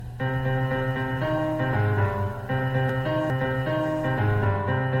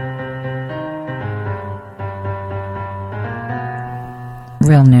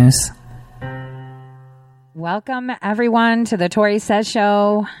real news. Welcome, everyone, to the Tori Says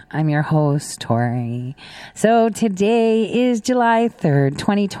Show. I'm your host, Tori. So today is July 3rd,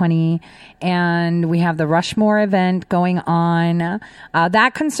 2020, and we have the Rushmore event going on.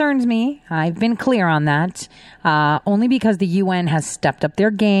 That concerns me. I've been clear on that, only because the UN has stepped up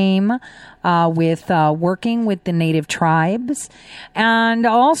their game with working with the native tribes, and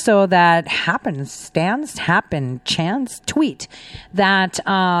also that chance tweet that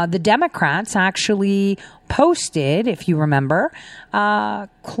the Democrats actually posted, if you remember,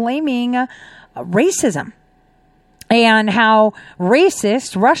 claiming racism and how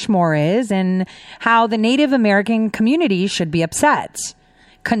racist Rushmore is and how the Native American community should be upset,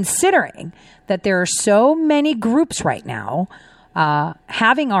 considering that there are so many groups right now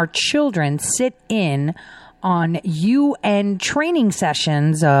having our children sit in on UN training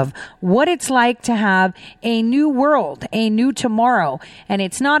sessions of what it's like to have a new world, a new tomorrow. And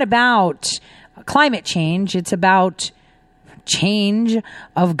it's not about climate change. It's about change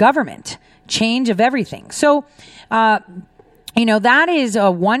of government, change of everything. So, that is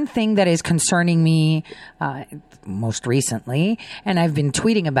one thing that is concerning me most recently. And I've been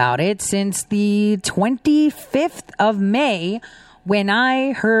tweeting about it since the 25th of May when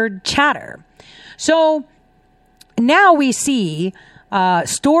I heard chatter. So now we see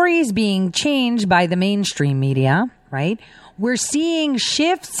stories being changed by the mainstream media, right? We're seeing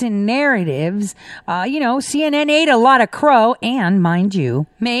shifts in narratives. CNN ate a lot of crow and, mind you,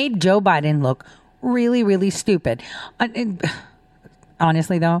 made Joe Biden look really, really stupid.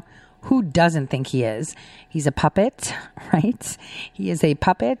 Honestly, though, who doesn't think he is? He's a puppet, right? He is a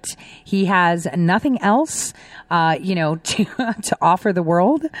puppet. He has nothing else, to offer the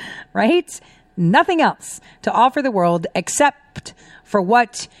world, right? Nothing else to offer the world except for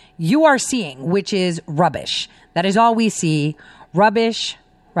what you are seeing, which is rubbish. That is all we see. Rubbish,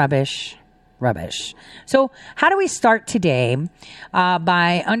 rubbish, rubbish. So how do we start today?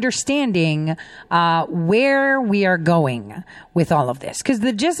 By understanding where we are going with all of this. Because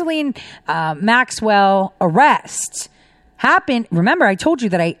the Ghislaine Maxwell arrest happened. Remember, I told you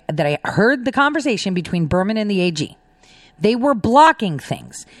that I heard the conversation between Berman and the AG. They were blocking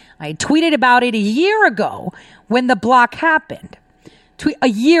things. I tweeted about it a year ago when the block happened. A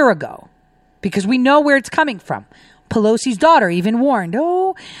year ago. Because we know where it's coming from. Pelosi's daughter even warned,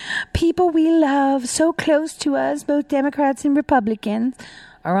 people we love so close to us, both Democrats and Republicans,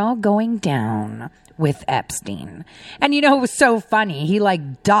 are all going down with Epstein. And it was so funny. He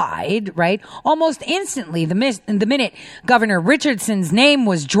died, right? Almost instantly, the minute Governor Richardson's name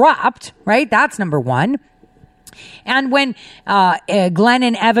was dropped, right? That's number one. And when Glenn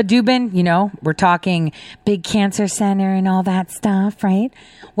and Eva Dubin, we're talking big cancer center and all that stuff, right?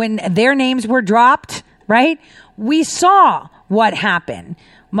 When their names were dropped, right? We saw what happened.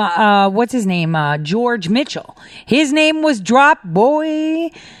 What's his name? George Mitchell. His name was dropped.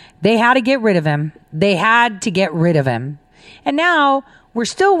 Boy, they had to get rid of him. And now we're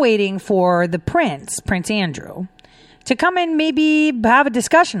still waiting for the Prince Andrew, to come and maybe have a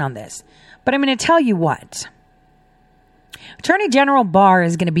discussion on this. But I'm going to tell you what. Attorney General Barr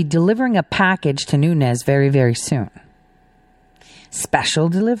is going to be delivering a package to Nunes very, very soon. Special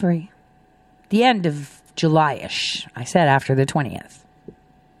delivery. The end of July-ish. I said after the 20th.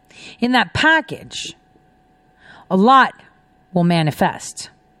 In that package, a lot will manifest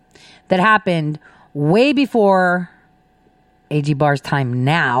that happened way before AG Barr's time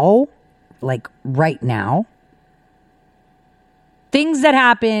now, right now. Things that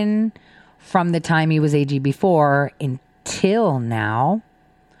happen from the time he was AG before until now,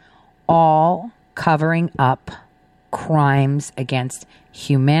 all covering up crimes against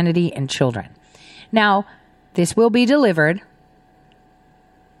humanity and children. Now, this will be delivered,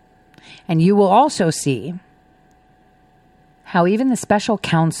 and you will also see how even the special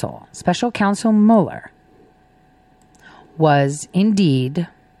counsel Mueller, was indeed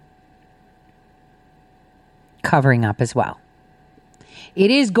covering up as well. It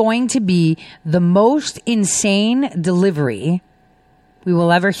is going to be the most insane delivery we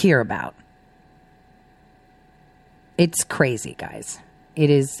will ever hear about. It's crazy, guys. It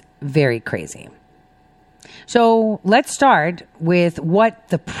is very crazy. So let's start with what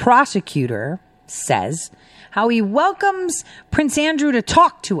the prosecutor says, how he welcomes Prince Andrew to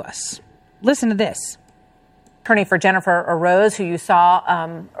talk to us. Listen to this. Attorney for Jennifer Rose, who you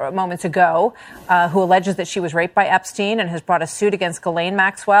saw moments ago, who alleges that she was raped by Epstein and has brought a suit against Ghislaine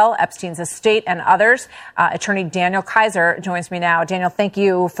Maxwell, Epstein's estate, and others. Attorney Daniel Kaiser joins me now. Daniel, thank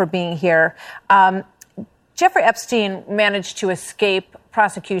you for being here. Jeffrey Epstein managed to escape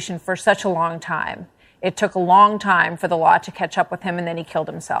prosecution for such a long time. It took a long time for the law to catch up with him, and then he killed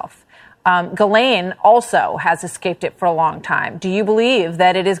himself. Ghislaine also has escaped it for a long time. Do you believe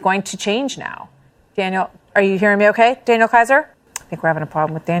that it is going to change now? Daniel, are you hearing me okay? Daniel Kaiser? I think we're having a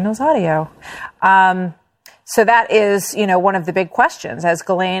problem with Daniel's audio. So that is, one of the big questions, as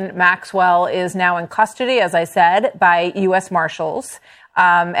Ghislaine Maxwell is now in custody, as I said, by U.S. Marshals,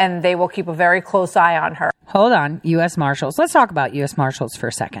 and they will keep a very close eye on her. Hold on, U.S. Marshals. Let's talk about U.S. Marshals for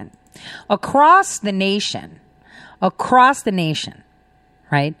a second. Across the nation,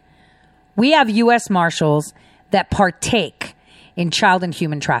 right, we have U.S. Marshals that partake in child and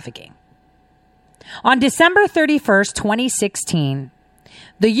human trafficking. On December 31st, 2016,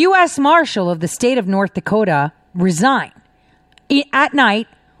 the U.S. Marshal of the state of North Dakota resigned at night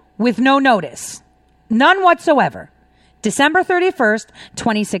with no notice. None whatsoever. December 31st,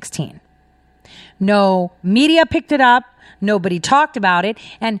 2016. No media picked it up. Nobody talked about it.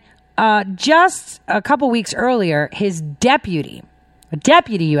 And just a couple weeks earlier, his deputy, a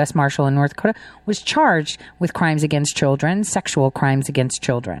deputy U.S. Marshal in North Dakota, was charged with crimes against children, sexual crimes against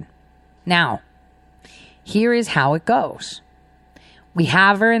children. Now, here is how it goes. We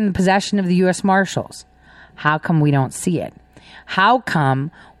have her in the possession of the U.S. Marshals. How come we don't see it? How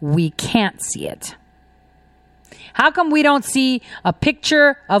come we can't see it? How come we don't see a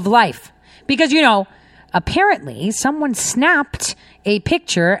picture of life? Because, apparently someone snapped a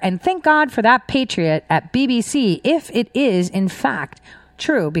picture, and thank God for that patriot at BBC, if it is in fact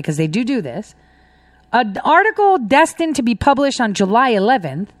true, because they do this. An article destined to be published on July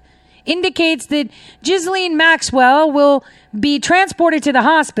 11th indicates that Ghislaine Maxwell will be transported to the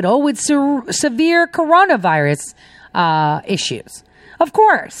hospital with severe coronavirus issues. Of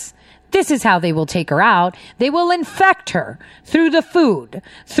course, this is how they will take her out. They will infect her through the food,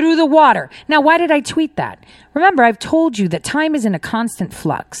 through the water. Now, why did I tweet that? Remember, I've told you that time is in a constant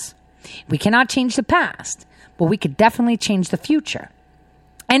flux. We cannot change the past, but we could definitely change the future.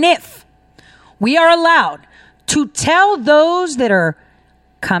 And if we are allowed to tell those that are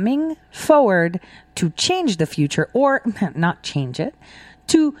coming forward to change the future, or not change it,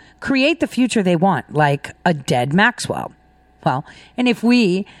 to create the future they want, like a dead Maxwell. Well, and if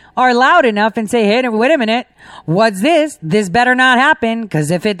we are loud enough and say, hey, wait a minute, what's this? This better not happen, because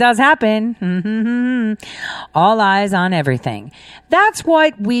if it does happen, all eyes on everything. That's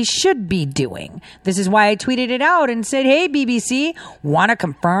what we should be doing. This is why I tweeted it out and said, hey, BBC, want to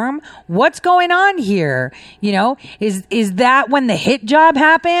confirm what's going on here? Is that when the hit job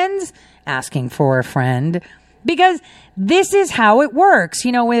happens? Asking for a friend. Because this is how it works.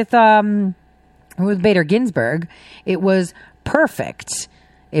 With Bader Ginsburg, it was perfect.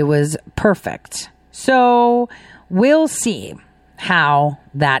 It was perfect. So we'll see how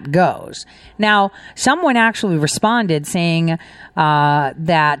that goes. Now, someone actually responded saying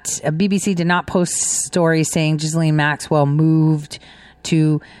that BBC did not post stories saying Ghislaine Maxwell moved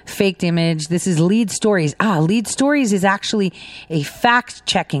to faked image. This is Lead Stories. Lead Stories is actually a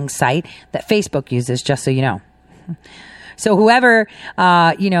fact-checking site that Facebook uses, just so you know. So whoever,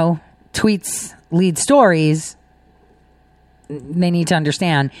 tweets Lead Stories, they need to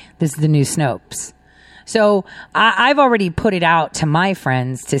understand this is the new Snopes. So I've already put it out to my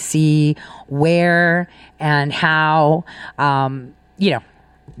friends to see where and how,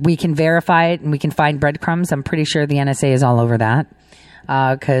 we can verify it and we can find breadcrumbs. I'm pretty sure the NSA is all over that.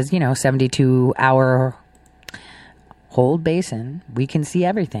 Because, 72-hour hold basin, we can see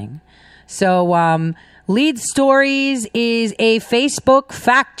everything. So, Lead Stories is a Facebook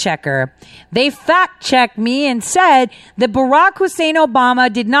fact checker. They fact checked me and said that Barack Hussein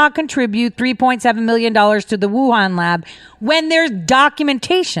Obama did not contribute $3.7 million to the Wuhan lab when there's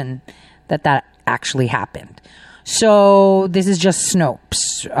documentation that actually happened. So this is just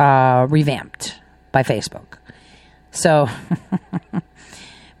Snopes, revamped by Facebook. So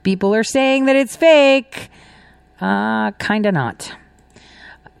people are saying that it's fake. Kind of not.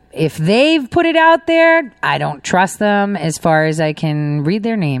 If they've put it out there, I don't trust them as far as I can read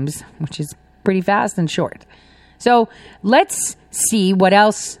their names, which is pretty fast and short. So let's see what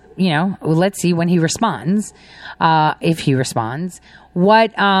else, let's see when he responds, if he responds,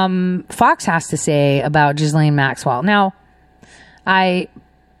 what Fox has to say about Ghislaine Maxwell. Now, I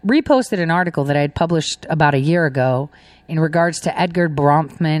reposted an article that I had published about a year ago in regards to Edgar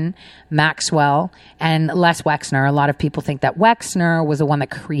Bronfman, Maxwell, and Les Wexner. A lot of people think that Wexner was the one that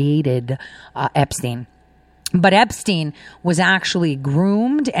created Epstein. But Epstein was actually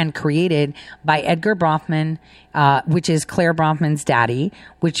groomed and created by Edgar Bronfman, which is Claire Bronfman's daddy,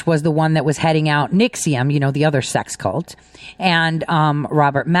 which was the one that was heading out NXIVM, the other sex cult, and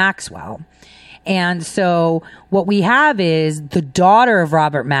Robert Maxwell. And so what we have is the daughter of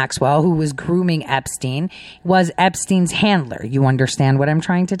Robert Maxwell, who was grooming Epstein, was Epstein's handler. You understand what I'm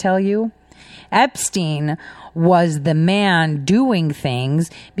trying to tell you? Epstein was the man doing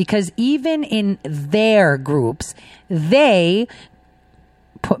things because even in their groups, they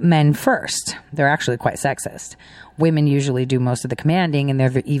put men first. They're actually quite sexist. Women usually do most of the commanding, and they're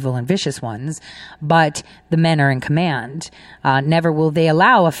the evil and vicious ones, but the men are in command. Never will they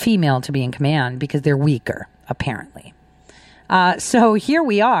allow a female to be in command because they're weaker, apparently. So here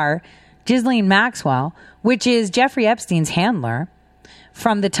we are, Ghislaine Maxwell, which is Jeffrey Epstein's handler,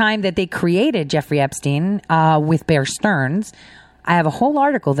 from the time that they created Jeffrey Epstein with Bear Stearns. I have a whole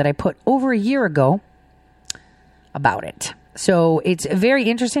article that I put over a year ago about it. So it's very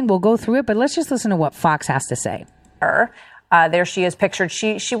interesting. We'll go through it, but let's just listen to what Fox has to say. There she is pictured.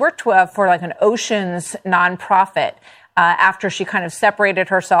 She worked for like an oceans nonprofit after she kind of separated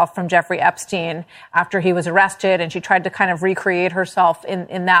herself from Jeffrey Epstein after he was arrested, and she tried to kind of recreate herself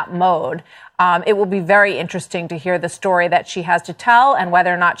in that mode. It will be very interesting to hear the story that she has to tell and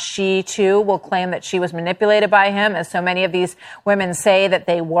whether or not she, too, will claim that she was manipulated by him, as so many of these women say that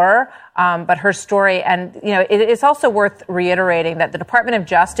they were. But her story, and, you know, it's also worth reiterating that the Department of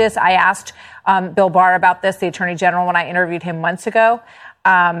Justice, I asked Bill Barr about this, the Attorney General, when I interviewed him months ago,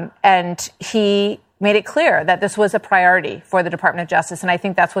 and he made it clear that this was a priority for the Department of Justice. And I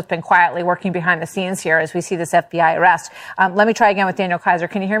think that's what's been quietly working behind the scenes here as we see this FBI arrest. Let me try again with Daniel Kaiser.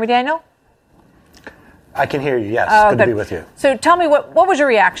 Can you hear me, Daniel? I can hear you, yes. Good to be with you. So tell me, what was your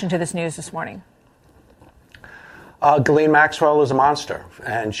reaction to this news this morning? Ghislaine Maxwell is a monster,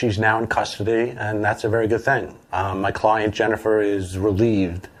 and she's now in custody, and that's a very good thing. My client, Jennifer, is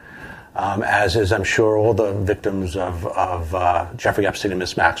relieved, as is, I'm sure, all the victims of Jeffrey Epstein and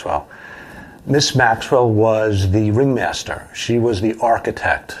Miss Maxwell. Miss Maxwell was the ringmaster. She was the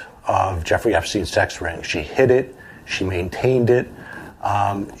architect of Jeffrey Epstein's sex ring. She hid it. She maintained it.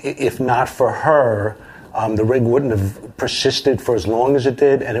 If not for her, the ring wouldn't have persisted for as long as it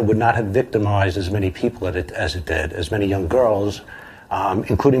did, and it would not have victimized as many people as it did, as many young girls,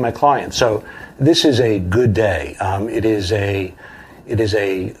 including my client. So this is a good day. It is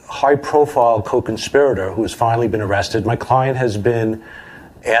a high-profile co-conspirator who has finally been arrested. My client has been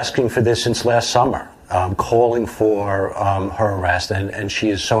asking for this since last summer, calling for her arrest, and she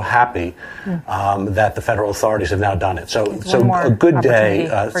is so happy that the federal authorities have now done it. So a good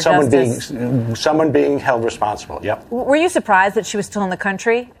day. Someone being held responsible. Yep. Were you surprised that she was still in the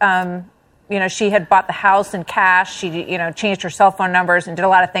country? You know, she had bought the house in cash. She, changed her cell phone numbers and did a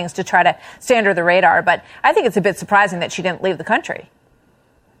lot of things to try to stay under the radar. But I think it's a bit surprising that she didn't leave the country.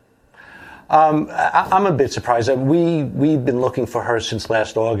 I'm a bit surprised. We've been looking for her since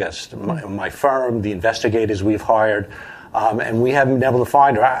last August. My firm, the investigators we've hired, and we haven't been able to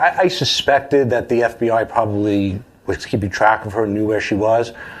find her. I suspected that the FBI probably was keeping track of her and knew where she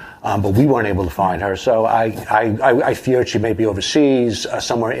was, but we weren't able to find her. So I feared she may be overseas,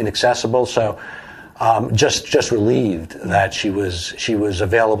 somewhere inaccessible. So just relieved that she was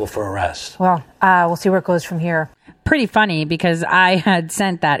available for arrest. Well, we'll see where it goes from here. Pretty funny because I had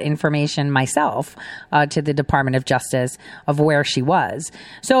sent that information myself to the Department of Justice of where she was.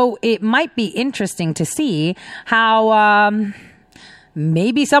 So it might be interesting to see how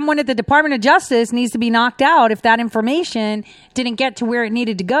maybe someone at the Department of Justice needs to be knocked out if that information didn't get to where it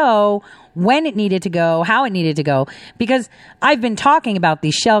needed to go, when it needed to go, how it needed to go. Because I've been talking about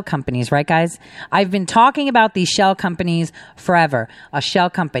these shell companies, right, guys? I've been talking about these shell companies forever. A shell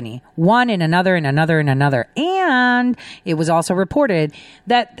company, one and another and another and another. And it was also reported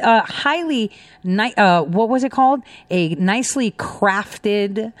that what was it called? A nicely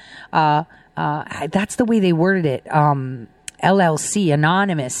crafted, that's the way they worded it, LLC,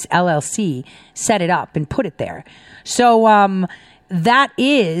 anonymous LLC, set it up and put it there. So that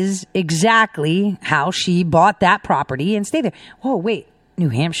is exactly how she bought that property and stayed there. Oh, wait, New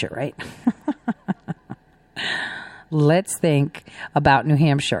Hampshire, right? Let's think about New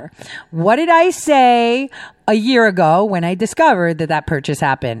Hampshire. What did I say a year ago when I discovered that purchase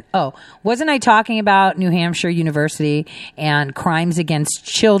happened? Oh, wasn't I talking about New Hampshire University and crimes against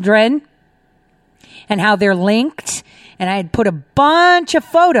children and how they're linked? And I had put a bunch of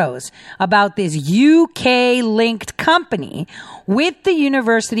photos about this UK-linked company with the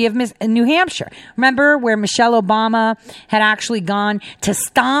University of New Hampshire. Remember where Michelle Obama had actually gone to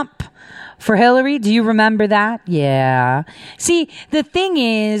stomp for Hillary? Do you remember that? Yeah. See, the thing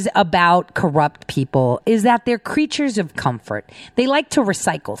is about corrupt people is that they're creatures of comfort. They like to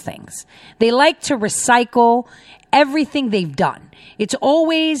recycle things. They like to recycle everything they've done. It's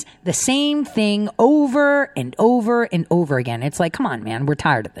always the same thing over and over and over again. It's like, come on, man, we're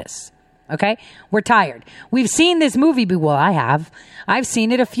tired of this. Okay? We're tired. We've seen this movie. Well, I have. I've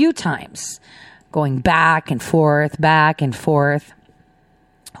seen it a few times. Going back and forth, back and forth.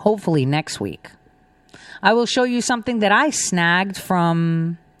 Hopefully next week, I will show you something that I snagged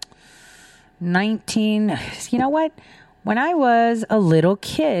from you know what? When I was a little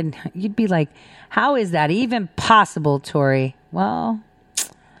kid, you'd be like, how is that even possible, Tori? Well,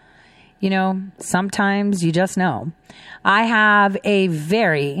 you know, sometimes you just know. I have a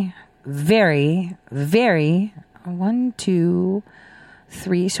very, very, very, 1, 2,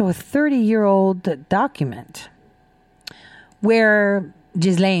 3, so a 30-year-old document where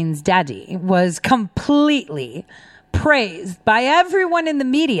Ghislaine's daddy was completely praised by everyone in the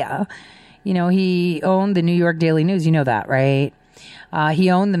media. You know, he owned the New York Daily News. You know that, right?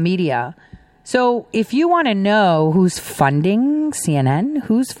 He owned the media. So if you want to know who's funding CNN,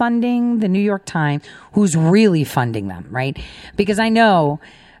 who's funding the New York Times, who's really funding them, right? Because I know,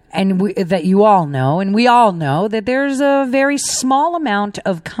 that you all know, and we all know that there's a very small amount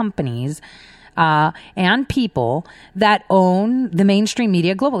of companies and people that own the mainstream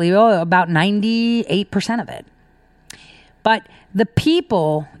media globally, about 98% of it. But the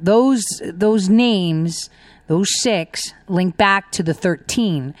people, those names, those 6, link back to the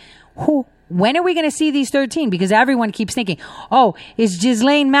 13. When are we going to see these 13? Because everyone keeps thinking, oh, is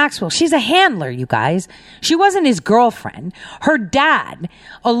Ghislaine Maxwell? She's a handler, you guys. She wasn't his girlfriend. Her dad,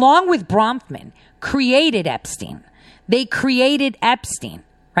 along with Bronfman, created Epstein. They created Epstein,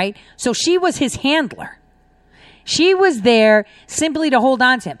 right? So she was his handler. She was there simply to hold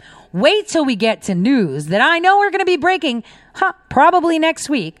on to him. Wait till we get to news that I know we're going to be breaking probably next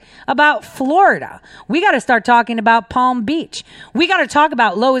week about Florida. We got to start talking about Palm Beach. We got to talk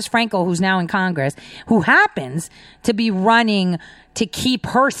about Lois Frankel, who's now in Congress, who happens to be running to keep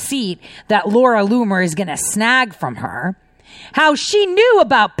her seat that Laura Loomer is going to snag from her. How she knew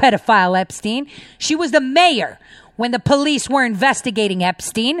about pedophile Epstein. She was the mayor when the police were investigating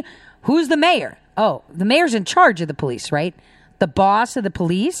Epstein. Who's the mayor? Oh, the mayor's in charge of the police, right? The boss of the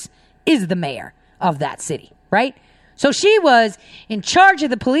police is the mayor of that city, right? So she was in charge of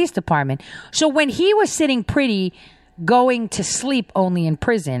the police department. So when he was sitting pretty, going to sleep only in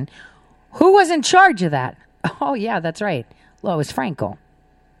prison, who was in charge of that? Oh, yeah, that's right. Lois Frankel.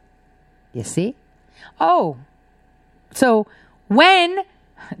 You see? Oh, so when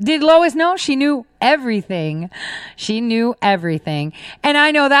did Lois know? She knew everything. She knew everything. And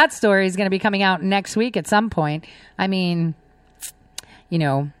I know that story is going to be coming out next week at some point. I mean, you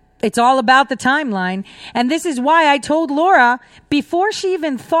know, it's all about the timeline. And this is why I told Laura before she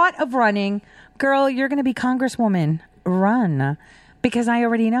even thought of running, girl, you're going to be Congresswoman. Run. Because I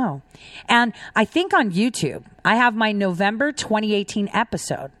already know. And I think on YouTube, I have my November 2018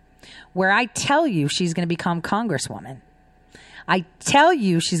 episode where I tell you she's going to become Congresswoman. I tell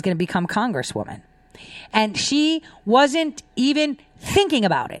you she's going to become Congresswoman. And she wasn't even thinking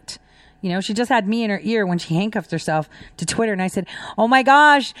about it. You know, she just had me in her ear when she handcuffed herself to Twitter. And I said, oh my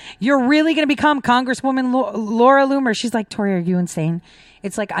gosh, you're really going to become Congresswoman Laura Loomer. She's like, Tori, are you insane?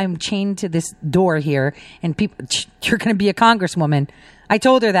 It's like I'm chained to this door here and people, you're going to be a Congresswoman. I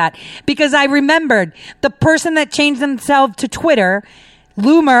told her that because I remembered the person that changed themselves to Twitter,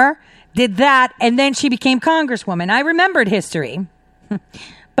 Loomer, did that. And then she became Congresswoman. I remembered history,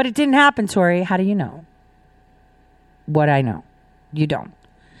 but it didn't happen, Tori. How do you know what I know? You don't.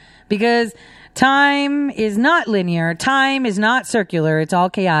 Because time is not linear. Time is not circular. It's all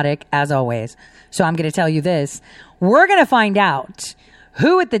chaotic, as always. So I'm going to tell you this. We're going to find out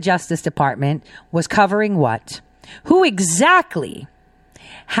who at the Justice Department was covering what. Who exactly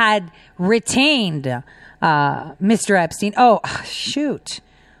had retained Mr. Epstein. Oh, shoot.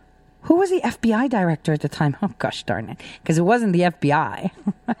 Who was the FBI director at the time? Oh, gosh darn it. Because it wasn't the FBI.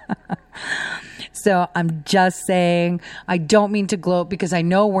 So I'm just saying, I don't mean to gloat because I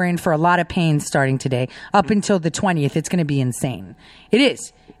know we're in for a lot of pain starting today. Up until the 20th, it's going to be insane. It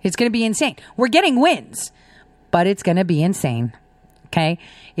is. It's going to be insane. We're getting wins, but it's going to be insane. Okay?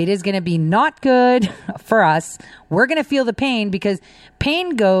 It is going to be not good for us. We're going to feel the pain because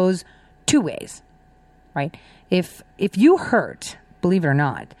pain goes 2 ways, right? If you hurt, believe it or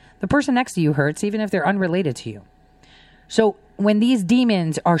not, the person next to you hurts, even if they're unrelated to you. So when these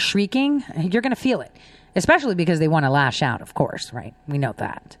demons are shrieking, you're going to feel it, especially because they want to lash out, of course, right? We know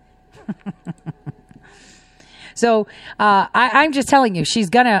that. So I'm just telling you, she's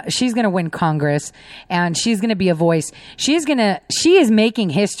gonna win Congress, and she's gonna be a voice. She is making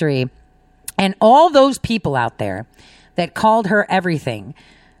history, and all those people out there that called her everything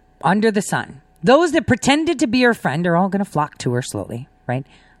under the sun, those that pretended to be her friend, are all gonna flock to her slowly, right?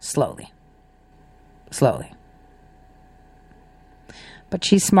 Slowly. But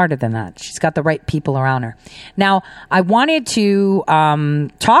she's smarter than that. She's got the right people around her. Now, I wanted to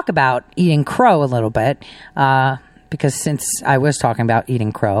talk about eating crow a little bit, because since I was talking about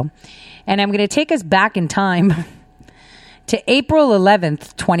eating crow, and I'm going to take us back in time to April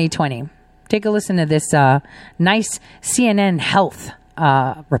 11th, 2020. Take a listen to this nice CNN health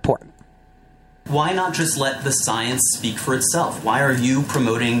report. Why not just let the science speak for itself? Why are you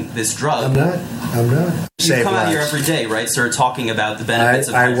promoting this drug? I'm not. You come out here every day, right, sir, talking about the benefits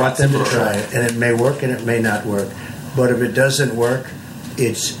of I want them to try it, and it may work and it may not work. But if it doesn't work,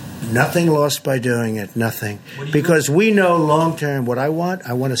 it's nothing lost by doing it, nothing. Because we know long-term what I want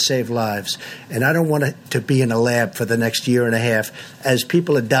to save lives. And I don't want it to be in a lab for the next year and a half as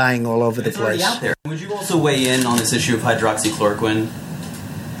people are dying all over the place. It's already out there. Would you also weigh in on this issue of hydroxychloroquine?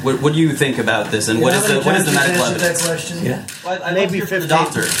 What do you think about this, and what is the medical evidence? That question? Yeah, well, maybe 15. The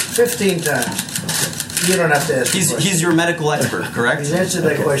doctor. 15 times. You don't have to ask. He's your medical expert, correct? He's answered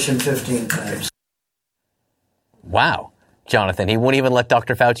that question 15 times. Wow, Jonathan, he wouldn't even let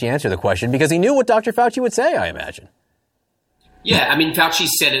Dr. Fauci answer the question because he knew what Dr. Fauci would say, I imagine. Yeah, I mean, Fauci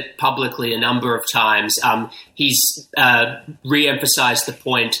said it publicly a number of times. He's re-emphasized the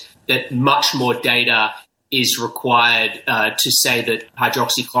point that much more data is required to say that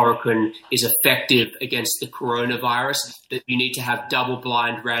hydroxychloroquine is effective against the coronavirus, that you need to have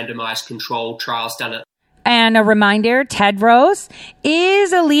double-blind randomized controlled trials done. And a reminder, Tedros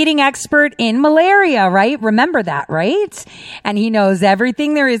is a leading expert in malaria, right? Remember that, right? And he knows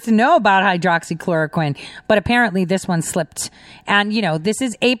everything there is to know about hydroxychloroquine. But apparently this one slipped. And, this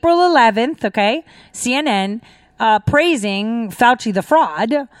is April 11th, okay? CNN praising Fauci the fraud,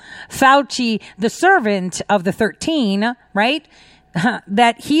 Fauci the servant of the 13, right?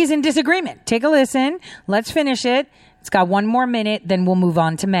 That he's in disagreement. Take a listen. Let's finish it. It's got one more minute, then we'll move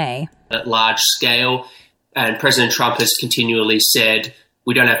on to May. At large scale. And President Trump has continually said,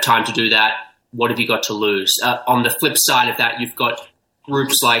 we don't have time to do that. What have you got to lose? On the flip side of that, you've got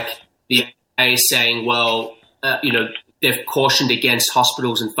groups like the AA saying, well, they've cautioned against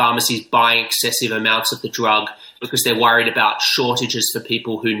hospitals and pharmacies buying excessive amounts of the drug because they're worried about shortages for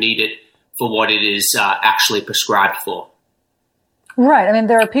people who need it for what it is actually prescribed for. Right. I mean,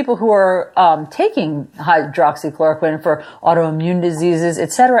 there are people who are taking hydroxychloroquine for autoimmune diseases,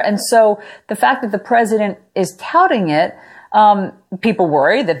 et cetera. And so the fact that the president is touting it, people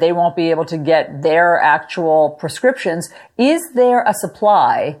worry that they won't be able to get their actual prescriptions. Is there a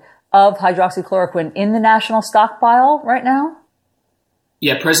supply of hydroxychloroquine in the national stockpile right now?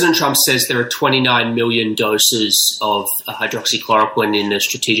 Yeah, President Trump says there are 29 million doses of hydroxychloroquine in the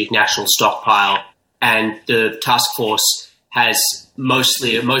strategic national stockpile, and the task force has most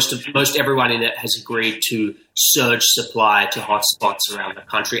everyone in it has agreed to surge supply to hotspots around the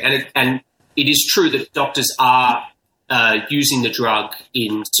country. And it is true that doctors are using the drug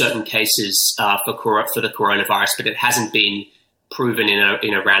in certain cases for the coronavirus, but it hasn't been proven in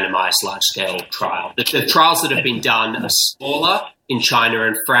a randomized large-scale trial. The trials that have been done are smaller in China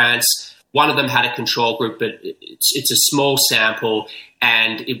and France. One of them had a control group, but it's a small sample,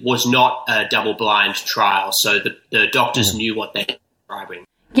 and it was not a double-blind trial. So the doctors knew what they were prescribing.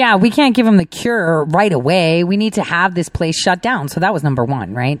 Yeah, we can't give them the cure right away. We need to have this place shut down. So that was number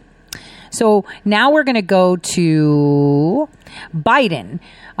one, right? So now we're going to go to Biden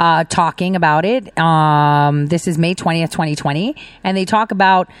talking about it. This is May 20th, 2020. And they talk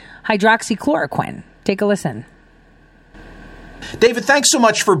about hydroxychloroquine. Take a listen. David, thanks so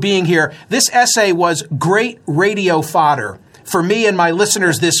much for being here. This essay was great radio fodder for me and my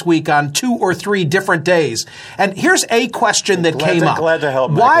listeners this week on 2 or 3 different days. And here's a question that came up. Glad to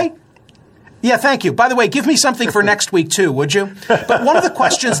help, Why? Michael. Yeah, thank you. By the way, give me something for next week, too, would you? But one of the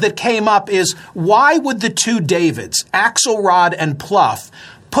questions that came up is, why would the two Davids, Axelrod and Pluff,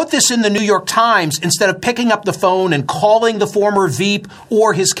 put this in the New York Times instead of picking up the phone and calling the former Veep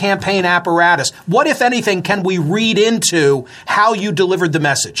or his campaign apparatus? What, if anything, can we read into how you delivered the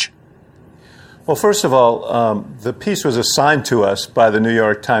message? Well, first of all, the piece was assigned to us by the New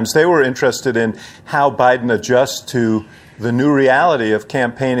York Times. They were interested in how Biden adjusts to the new reality of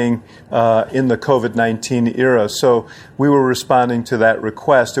campaigning in the COVID-19 era. So we were responding to that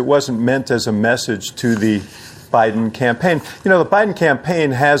request. It wasn't meant as a message to the Biden campaign. You know, the Biden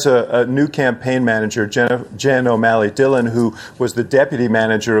campaign has a new campaign manager, Jen O'Malley Dillon, who was the deputy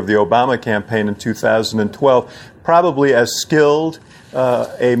manager of the Obama campaign in 2012, probably as skilled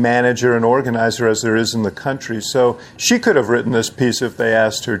a manager and organizer as there is in the country. So she could have written this piece if they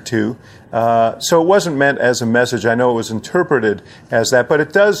asked her to. So it wasn't meant as a message. I know it was interpreted as that, but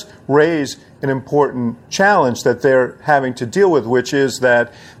it does raise an important challenge that they're having to deal with, which is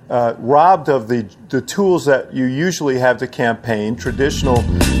that robbed of the tools that you usually have to campaign, traditional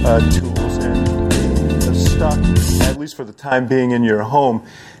tools, and stuck, at least for the time being, in your home.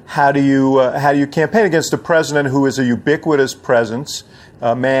 How do you campaign against a president who is a ubiquitous presence,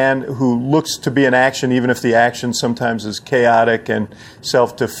 a man who looks to be in action, even if the action sometimes is chaotic and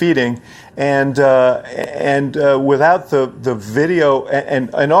self-defeating, and without the video,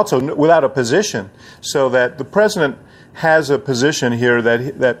 and also without a position, so that the president has a position here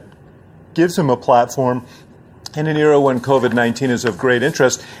that gives him a platform in an era when COVID-19 is of great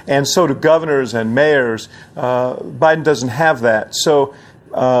interest, and so do governors and mayors. Biden doesn't have that, so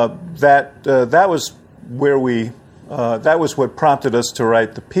that was where that was what prompted us to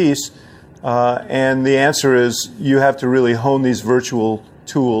write the piece. And the answer is you have to really hone these virtual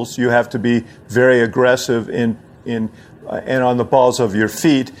tools. You have to be very aggressive and on the balls of your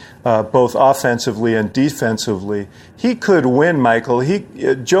feet, both offensively and defensively. He could win, Michael.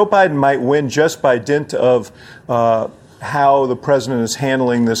 Joe Biden might win just by dint of how the president is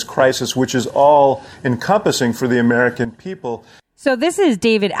handling this crisis, which is all encompassing for the American people. So this is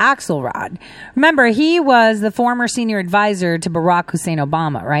David Axelrod. Remember, he was the former senior advisor to Barack Hussein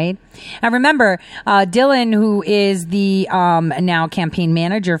Obama, right? And remember, Dylan, who is the now campaign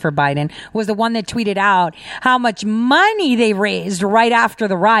manager for Biden, was the one that tweeted out how much money they raised right after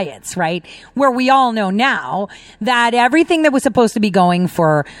the riots, right? Where we all know now that everything that was supposed to be going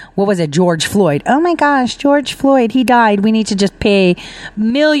for, what was it, George Floyd. Oh my gosh, George Floyd, he died. We need to just pay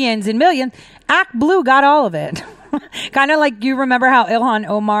millions and millions. Act Blue got all of it. Kind of like, you remember how Ilhan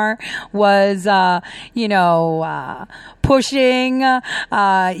Omar was, pushing,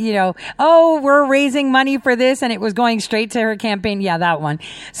 we're raising money for this, and it was going straight to her campaign. Yeah, that one.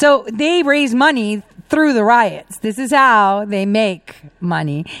 So they raise money through the riots. This is how they make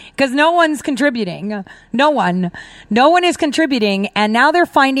money, because no one's contributing. No one is contributing. And now they're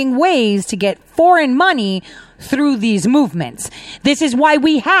finding ways to get foreign money through these movements. This is why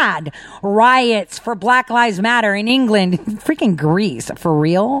we had riots for Black Lives Matter in England, freaking Greece, for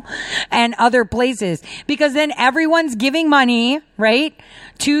real, and other places, because then everyone's giving money, right,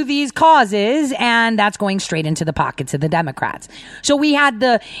 to these causes, and that's going straight into the pockets of the Democrats. So we had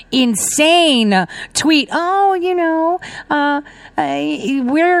the insane tweet, we're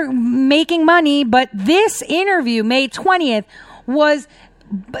making money, but this interview, May 20th, was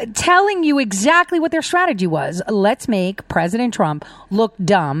telling you exactly what their strategy was. Let's make President Trump look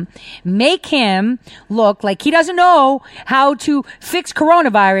dumb, make him look like he doesn't know how to fix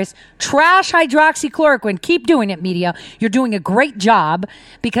coronavirus, trash hydroxychloroquine. Keep doing it, media. You're doing a great job,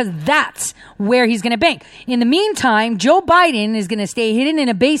 because that's where he's going to bank. In the meantime, Joe Biden is going to stay hidden in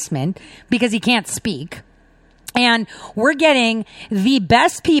a basement because he can't speak. And we're getting the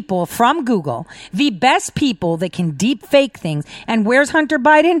best people from Google, the best people that can deep fake things. And where's Hunter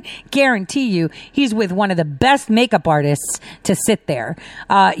Biden? Guarantee you he's with one of the best makeup artists to sit there,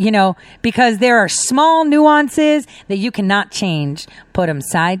 because there are small nuances that you cannot change. Put them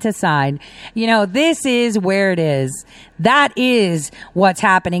side to side. This is where it is. That is what's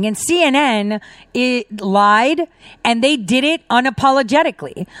happening. And CNN, it lied, and they did it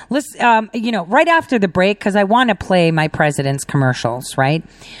unapologetically. Listen, right after the break, because I want to play my president's commercials, right?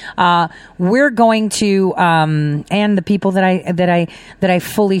 We're going to, and the people that I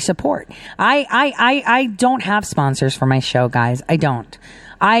fully support. I don't have sponsors for my show, guys. I don't.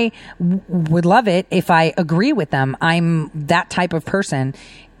 I would love it if I agree with them. I'm that type of person.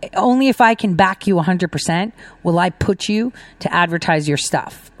 Only if I can back you 100% will I put you to advertise your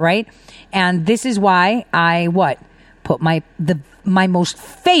stuff, right? And this is why I put my most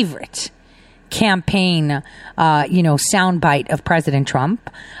favorite campaign, soundbite of President Trump,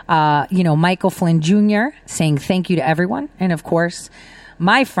 Michael Flynn Jr. saying thank you to everyone, and of course,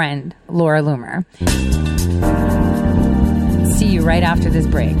 my friend Laura Loomer. See you right after this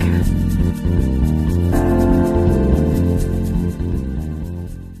break.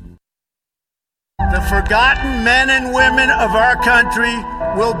 The forgotten men and women of our country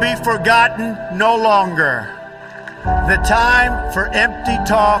will be forgotten no longer. The time for empty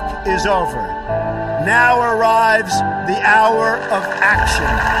talk is over. Now arrives the hour of action.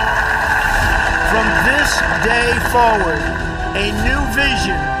 From this day forward, a new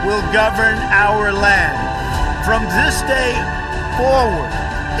vision will govern our land. From this day forward,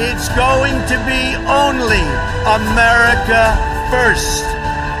 it's going to be only America first.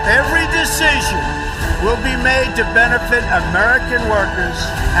 Every decision will be made to benefit American workers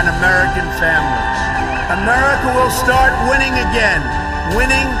and American families. America will start winning again,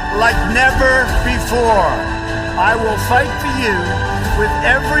 winning like never before. I will fight for you with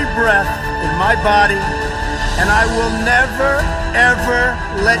every breath in my body and I will never, ever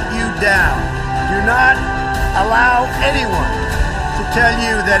let you down. Do not allow anyone to tell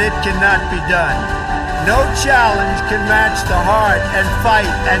you that it cannot be done. No challenge can match the heart and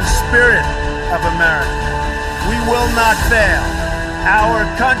fight and spirit of America. We will not fail. Our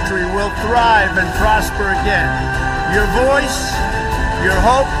country will thrive and prosper again. Your voice, your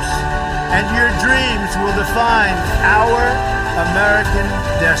hopes, and your dreams will define our American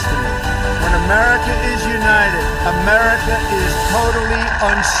destiny. When America is united, America is totally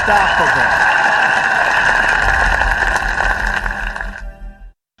unstoppable.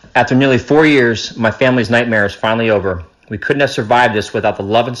 After nearly 4 years, my family's nightmare is finally over. We couldn't have survived this without the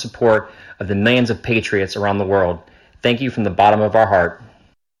love and support of the millions of patriots around the world. Thank you from the bottom of our heart.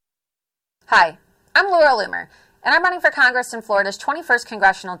 Hi, I'm Laura Loomer, and I'm running for Congress in Florida's 21st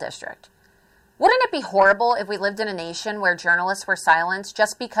Congressional District. Wouldn't it be horrible if we lived in a nation where journalists were silenced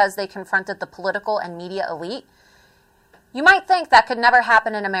just because they confronted the political and media elite? You might think that could never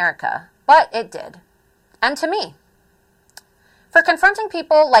happen in America, but it did. And to me. For confronting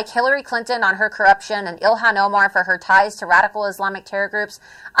people like Hillary Clinton on her corruption and Ilhan Omar for her ties to radical Islamic terror groups,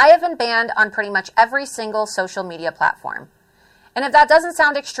 I have been banned on pretty much every single social media platform. And if that doesn't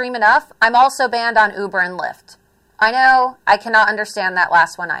sound extreme enough, I'm also banned on Uber and Lyft. I know, I cannot understand that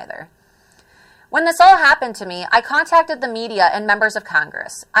last one either. When this all happened to me, I contacted the media and members of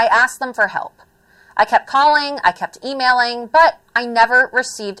Congress. I asked them for help. I kept calling, I kept emailing, but I never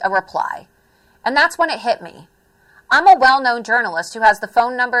received a reply. And that's when it hit me. I'm a well-known journalist who has the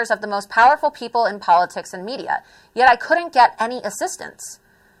phone numbers of the most powerful people in politics and media, yet I couldn't get any assistance.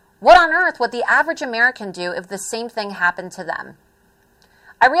 What on earth would the average American do if the same thing happened to them?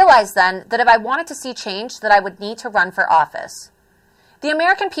 I realized then that if I wanted to see change, that I would need to run for office. The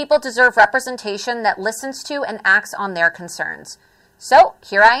American people deserve representation that listens to and acts on their concerns. So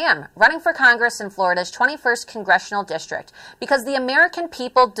here I am, running for Congress in Florida's 21st Congressional District, because the American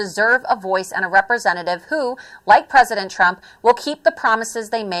people deserve a voice and a representative who, like President Trump, will keep the promises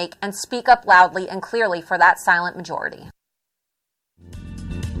they make and speak up loudly and clearly for that silent majority.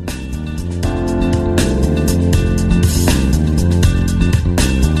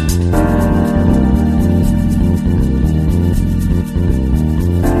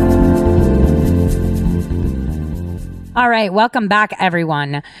 All right. Welcome back,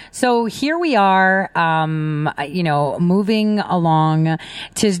 everyone. So here we are, moving along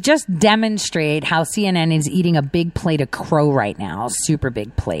to just demonstrate how CNN is eating a big plate of crow right now, super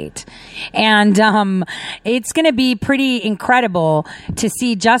big plate. And it's going to be pretty incredible to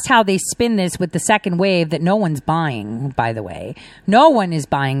see just how they spin this with the second wave that no one's buying, by the way. No one is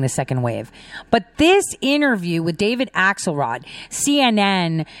buying the second wave. But this interview with David Axelrod,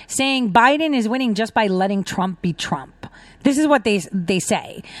 CNN, saying Biden is winning just by letting Trump be Trump. This is what they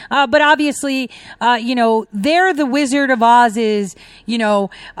say. But obviously, they're the Wizard of Oz's,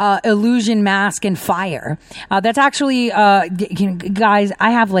 illusion, mask, and fire. That's actually, guys, I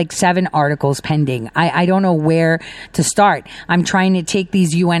have like 7 articles pending. I don't know where to start. I'm trying to take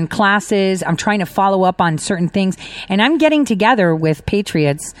these UN classes. I'm trying to follow up on certain things. And I'm getting together with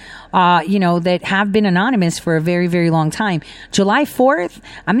patriots, that have been anonymous for a very, very long time. July 4th,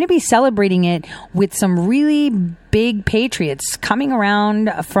 I'm going to be celebrating it with some really big patriots coming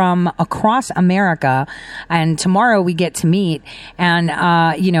around from across America. And tomorrow we get to meet and,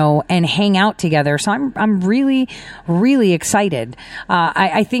 and hang out together. So I'm really, really excited.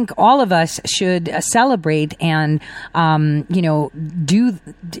 I think all of us should celebrate and,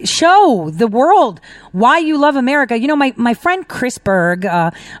 show the world why you love America. My friend Chris Berg,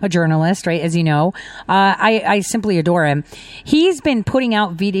 a journalist, right? As you know, I simply adore him. He's been putting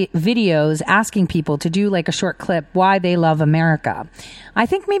out videos asking people to do like a short clip why they love America. I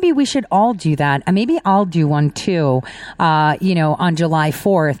think maybe we should all do that. And maybe I'll do one too, on July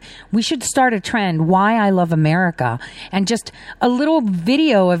 4th. We should start a trend, why I love America, and just a little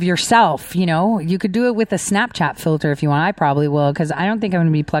video of yourself. You could do it with a Snapchat filter if you want. I probably will, because I don't think I'm going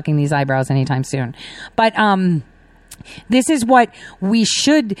to be plucking these eyebrows anytime soon. But, this is what we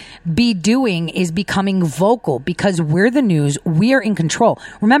should be doing, is becoming vocal, because we're the news. We're in control.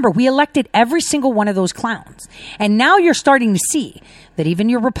 Remember, we elected every single one of those clowns. And now you're starting to see that even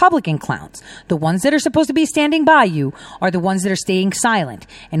your Republican clowns, the ones that are supposed to be standing by you, are the ones that are staying silent.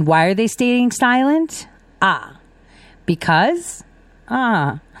 And why are they staying silent? Because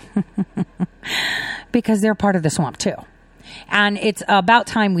they're part of the swamp too. And it's about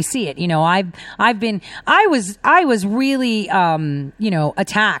time we see it. I was really,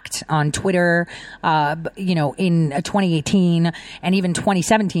 attacked on Twitter, in 2018 and even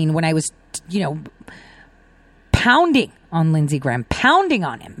 2017 when I was, pounding on Lindsey Graham, pounding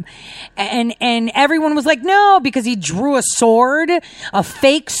on him. And everyone was like, no, because he drew a sword, a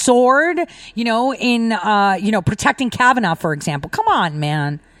fake sword, in, protecting Kavanaugh, for example. Come on,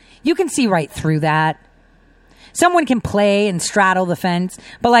 man. You can see right through that. Someone can play and straddle the fence.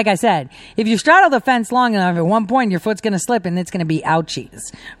 But like I said, if you straddle the fence long enough, at one point your foot's going to slip and it's going to be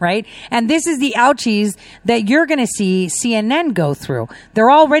ouchies, right? And this is the ouchies that you're going to see CNN go through. They're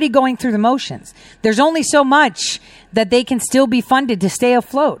already going through the motions. There's only so much that they can still be funded to stay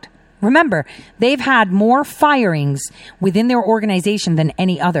afloat. Remember, they've had more firings within their organization than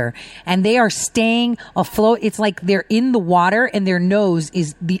any other, and they are staying afloat. It's like they're in the water and their nose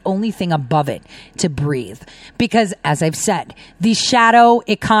is the only thing above it to breathe. Because, as I've said, the shadow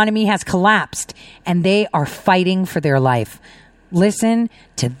economy has collapsed and they are fighting for their life. Listen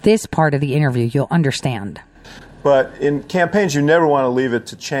to this part of the interview. You'll understand. But in campaigns, you never want to leave it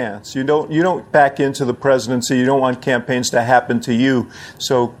to chance. You don't back into the presidency. You don't want campaigns to happen to you.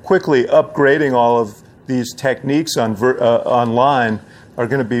 So quickly upgrading all of these techniques online is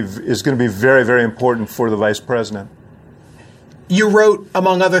going to be very, very important for the vice president. You wrote,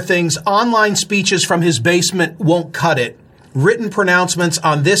 among other things, online speeches from his basement won't cut it. Written pronouncements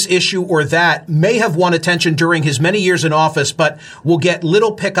on this issue or that may have won attention during his many years in office, but will get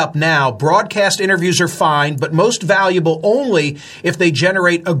little pickup now. Broadcast interviews are fine, but most valuable only if they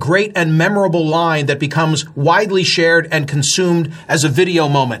generate a great and memorable line that becomes widely shared and consumed as a video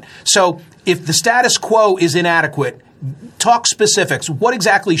moment. So if the status quo is inadequate, talk specifics. What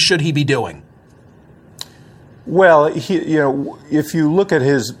exactly should he be doing? Well, if you look at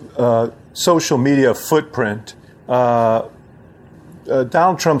his social media footprint,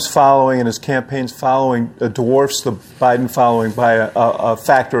 Donald Trump's following and his campaign's following dwarfs the Biden following by a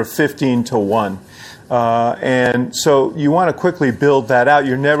factor of 15 to 1. And so you want to quickly build that out.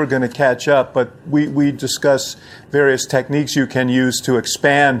 You're never going to catch up, but we discuss various techniques you can use to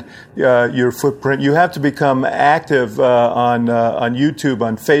expand your footprint. You have to become active on YouTube,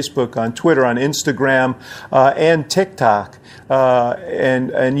 on Facebook, on Twitter, on Instagram, and TikTok.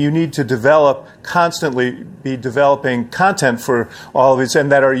 And you need to constantly be developing content for all of these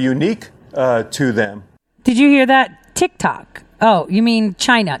and that are unique to them. Did you hear that? TikTok. Oh, you mean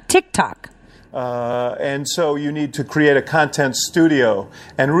China. TikTok. And so you need to create a content studio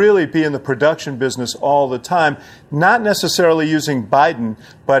and really be in the production business all the time, not necessarily using Biden,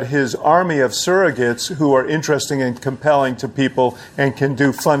 but his army of surrogates who are interesting and compelling to people and can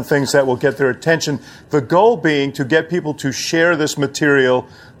do fun things that will get their attention. The goal being to get people to share this material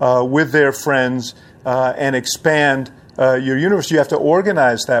with their friends and expand your universe. You have to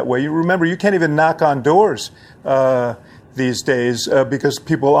organize that way. You remember, you can't even knock on doors these days because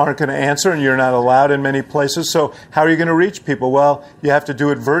people aren't going to answer and you're not allowed in many places. So how are you going to reach people? Well, you have to do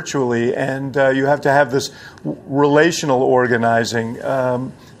it virtually and you have to have this relational organizing.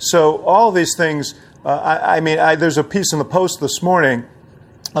 So all these things, there's a piece in the Post this morning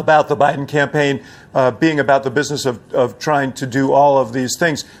about the Biden campaign being about the business of trying to do all of these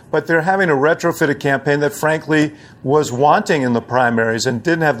things. But they're having a retrofitted campaign that frankly was wanting in the primaries and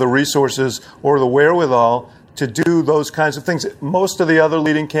didn't have the resources or the wherewithal to do those kinds of things. Most of the other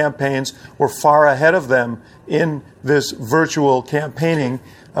leading campaigns were far ahead of them in this virtual campaigning.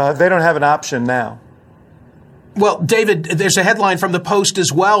 They don't have an option now. Well, David, there's a headline from the Post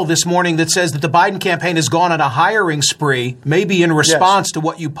as well this morning that says that the Biden campaign has gone on a hiring spree, maybe in response to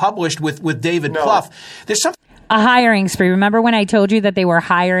what you published with David Plouffe. There's something. A hiring spree. Remember when I told you that they were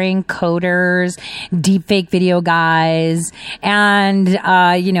hiring coders, deepfake video guys, and,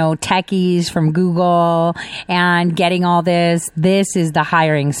 techies from Google and getting all this? This is the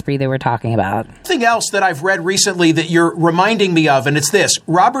hiring spree they were talking about. Something else that I've read recently that you're reminding me of, and it's this.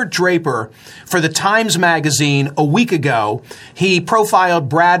 Robert Draper, for the Times Magazine a week ago, he profiled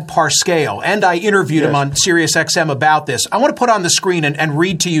Brad Parscale, and I interviewed him on SiriusXM about this. I want to put on the screen and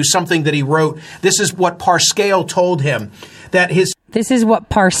read to you something that he wrote. This is what Parscale told him, that his... This is what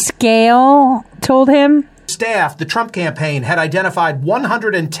Parscale told him? Staff, the Trump campaign, had identified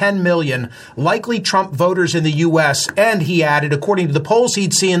 110 million likely Trump voters in the U.S. And he added, according to the polls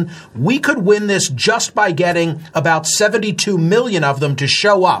he'd seen, we could win this just by getting about 72 million of them to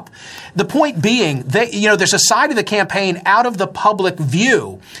show up. The point being, there's a side of the campaign out of the public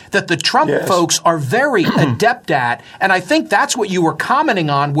view that the Trump folks are very adept at. And I think that's what you were commenting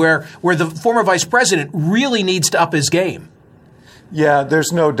on, where the former vice president really needs to up his game. Yeah,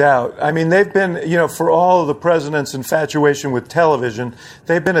 there's no doubt. I mean, they've been, for all of the president's infatuation with television,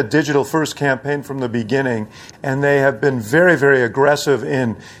 they've been a digital-first campaign from the beginning, and they have been very, very aggressive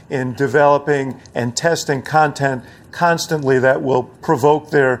in developing and testing content constantly that will provoke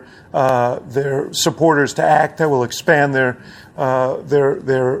their supporters to act, that will expand their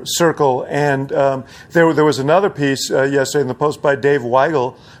circle. And there was another piece yesterday in the Post by Dave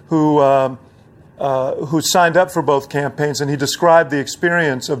Weigel, who signed up for both campaigns, and he described the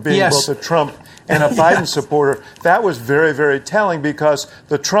experience of being both a Trump and a Biden supporter. That was very, very telling, because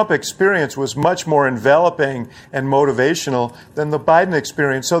the Trump experience was much more enveloping and motivational than the Biden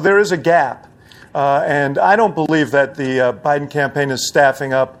experience. So there is a gap. And I don't believe that the Biden campaign is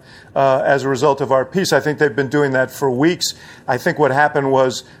staffing up as a result of our piece. I think they've been doing that for weeks. I think what happened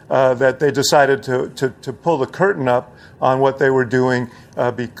was that they decided to pull the curtain up on what they were doing,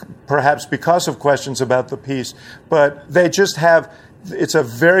 perhaps because of questions about the piece. But they just it's a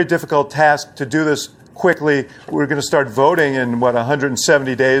very difficult task to do this quickly. We're going to start voting in,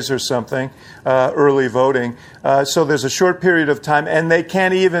 170 days or something, early voting. So there's a short period of time, and they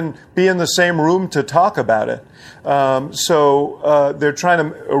can't even be in the same room to talk about it. So they're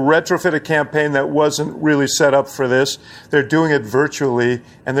trying to retrofit a campaign that wasn't really set up for this. They're doing it virtually,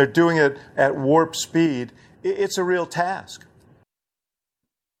 and they're doing it at warp speed. It's a real task.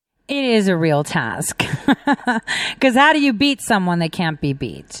 It is a real task. Because how do you beat someone that can't be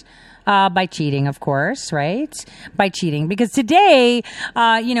beat? By cheating, of course, right? By cheating. Because today,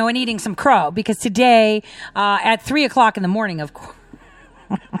 and eating some crow. Because today, at 3 o'clock in the morning, of course,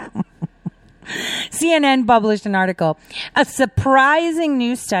 CNN published an article. A surprising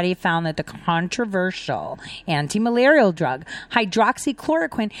new study found that the controversial anti-malarial drug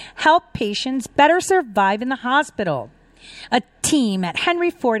hydroxychloroquine helped patients better survive in the hospital. A team at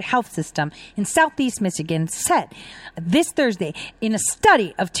Henry Ford Health System in Southeast Michigan said this Thursday in a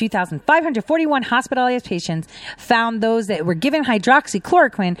study of 2,541 hospitalized patients found those that were given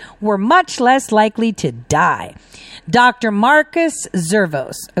hydroxychloroquine were much less likely to die. Dr. Marcus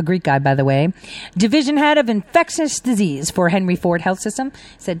Zervos, a Greek guy, by the way, division head of infectious disease for Henry Ford Health System,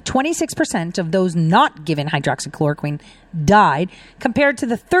 said 26% of those not given hydroxychloroquine died, compared to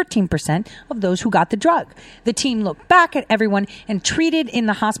the 13% of those who got the drug. The team looked back at everyone and treated in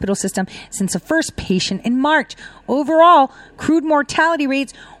the hospital system since the first patient in March. Overall, crude mortality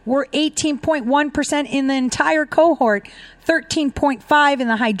rates were 18.1% in the entire cohort, 13.5% in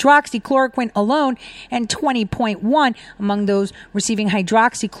the hydroxychloroquine alone, and 20.1% among those receiving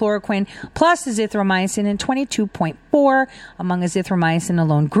hydroxychloroquine plus azithromycin, and 22.4% among azithromycin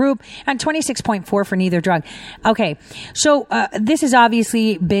alone group, and 26.4% for neither drug. Okay, so this has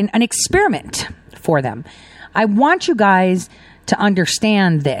obviously been an experiment for them. I want you guys to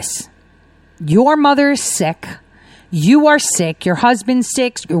understand this. Your mother is sick. You are sick. Your husband's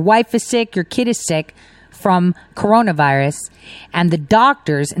sick. Your wife is sick. Your kid is sick from coronavirus. And the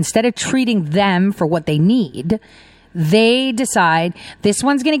doctors, instead of treating them for what they need, they decide this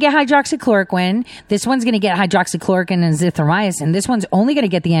one's going to get hydroxychloroquine, this one's going to get hydroxychloroquine and azithromycin, this one's only going to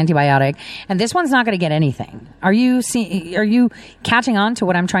get the antibiotic, and this one's not going to get anything. Are you catching on to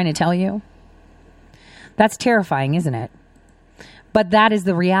what I'm trying to tell you? That's terrifying, isn't it? But that is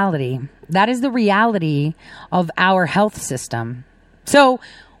the reality. That is the reality of our health system. So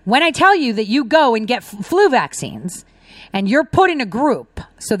when I tell you that you go and get flu vaccines and you're put in a group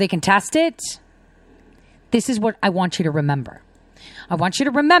so they can test it, this is what I want you to remember. I want you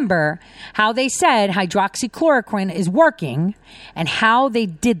to remember how they said hydroxychloroquine is working and how they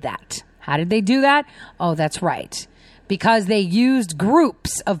did that. How did they do that? Oh, that's right. Because they used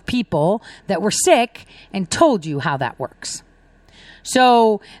groups of people that were sick and told you how that works.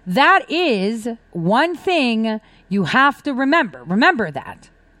 So that is one thing you have to remember. Remember that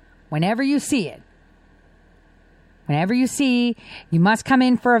whenever you see it. Whenever you see you must come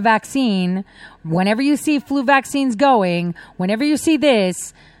in for a vaccine, whenever you see flu vaccines going, whenever you see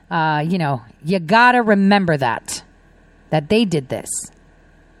this, you gotta remember that they did this.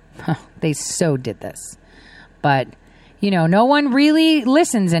 They so did this. But no one really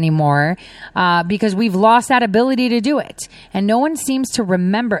listens anymore because we've lost that ability to do it. And no one seems to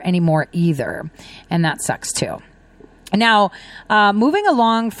remember anymore either. And that sucks too. Now, moving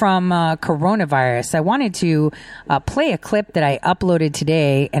along from coronavirus, I wanted to play a clip that I uploaded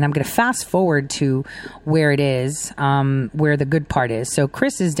today, and I'm going to fast forward to where it is, where the good part is. So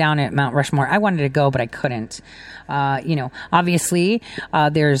Chris is down at Mount Rushmore. I wanted to go, but I couldn't. Obviously,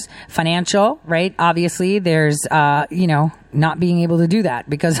 there's financial, right? Obviously, there's, not being able to do that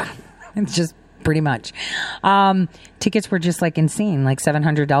because it's just pretty much. Tickets were just like insane, like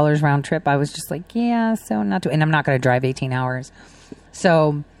 $700 round trip. I was just like, yeah, so not to, and I'm not going to drive 18 hours.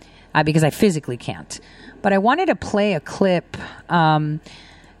 So, because I physically can't. But I wanted to play a clip.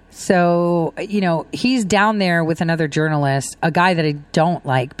 So, he's down there with another journalist, a guy that I don't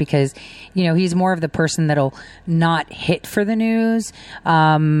like because, he's more of the person that'll not hit for the news.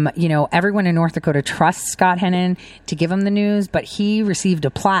 Everyone in North Dakota trusts Scott Hennon to give him the news, but he received a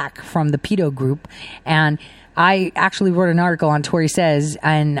plaque from the pedo group. And I actually wrote an article on Tori Says,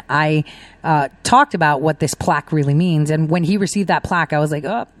 and I talked about what this plaque really means. And when he received that plaque, I was like,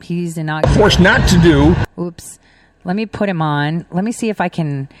 oh, he's not forced not to do. Oops. Let me put him on. Let me see if I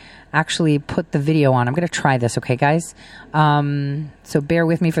can actually put the video on. I'm going to try this, okay, guys? So bear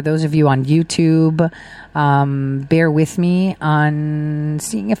with me for those of you on YouTube. Bear with me on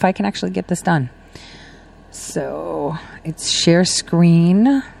seeing if I can actually get this done. So it's share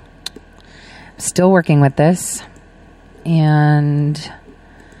screen. Still working with this. And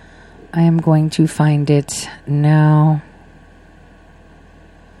I am going to find it now.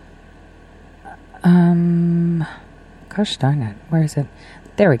 Gosh darn it. Where is it?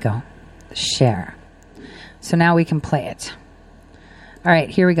 There we go. Share. So now we can play it. All right,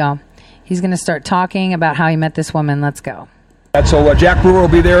 here we go. He's going to start talking about how he met this woman. Let's go. So Jack Brewer will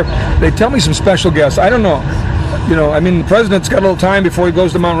be there. They tell me some special guests. I don't know. The president's got a little time before he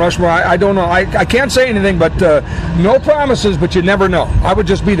goes to Mount Rushmore. I don't know. I can't say anything, but no promises, but you never know. I would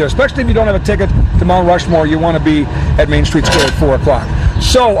just be there, especially if you don't have a ticket to Mount Rushmore. You want to be at Main Street Square at 4 o'clock.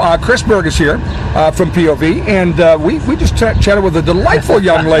 So Chris Berg is here from POV, and we just chatted with a delightful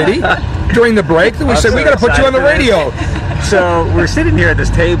young lady during the break. And we said, we got to put you on the radio. So we're sitting here at this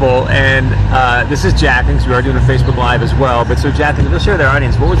table, and this is Jack, because we are doing a Facebook Live as well. But so Jack, let's share with our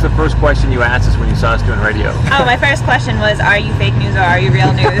audience, what was the first question you asked us when you saw us doing radio? Oh, my first question was, are you fake news or are you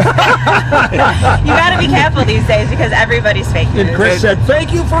real news? You got to be careful these days because everybody's fake news. And Chris said,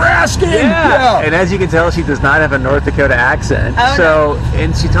 thank you for asking. Yeah. And as you can tell, she does not have a North Dakota accent. Oh, so, no.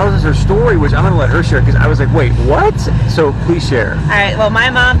 And she tells us her story, which I'm going to let her share, because I was like, wait, what? So please share. All right, well,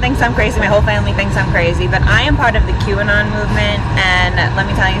 my mom thinks I'm crazy. My whole family thinks I'm crazy. But I am part of the QAnon movement. And let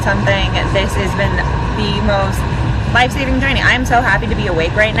me tell you something. This has been the most life-saving journey. I'm so happy to be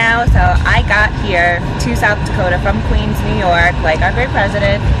awake right now. So I got here to South Dakota from Queens, New York, like our great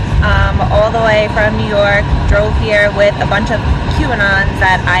president, all the way from New York, drove here with a bunch of QAnons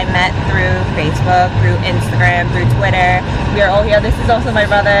that I met through Facebook, through Instagram, through Twitter. We are all here. This is also my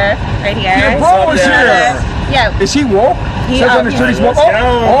brother right here. Your bro is here. Yeah. Is he woke? He's woke.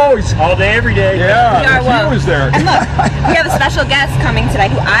 Oh, he's all day, every day. Yeah, we are woke. He was there. And look, we have a special guest coming today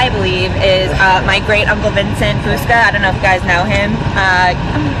who I believe is my great uncle Vincent Fusca. I don't know if you guys know him.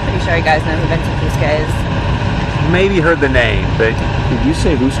 I'm pretty sure you guys know who Vincent Fusca is. Maybe heard the name, but did you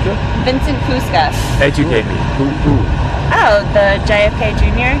say Fusca? Vincent Fusca. Educate me. Who? Oh, the JFK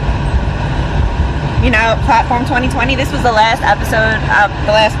Jr. Platform 2020. This was the last episode of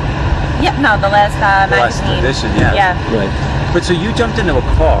the last. The last magazine. Edition, yeah. Right. But so you jumped into a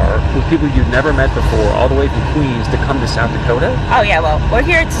car with people you'd never met before, all the way from Queens to come to South Dakota? Oh, yeah, well, we're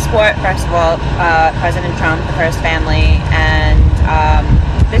here to support, first of all, President Trump, the first family, and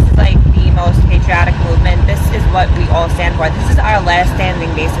this is like the most patriotic movement. This is what we all stand for. This is our last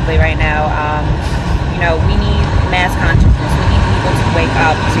standing, basically, right now. We need mass consciousness. We need people to wake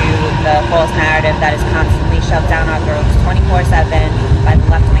up to the false narrative that is constantly shoved down our throats 24/7 by the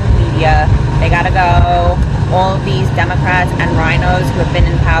left-wing media. They gotta go. All of these Democrats and rhinos who have been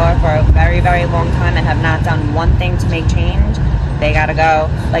in power for a very, very long time and have not done one thing to make change, they gotta go.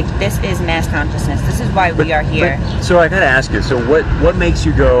 Like, this is mass consciousness. This is why we are here. So I gotta ask you, so what makes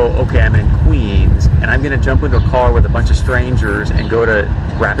you go, okay, I'm in Queens, and I'm gonna jump into a car with a bunch of strangers and go to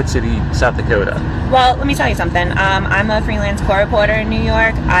Rapid City, South Dakota? Well, let me tell you something. I'm a freelance core reporter in New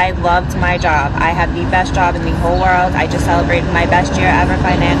York. I loved my job. I had the best job in the whole world. I just celebrated my best year ever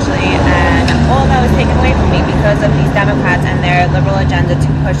financially, and all that was taken away from me because of these Democrats and their liberal agenda to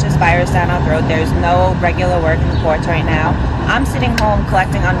push this virus down our throat. There's no regular work in the courts right now. I'm sitting home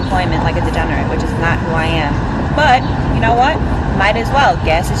collecting unemployment like a degenerate, which is not who I am. But, you know what? Might as well.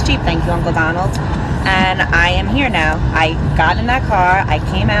 Gas is cheap. Thank you, Uncle Donald. And I am here now. I got in that car, I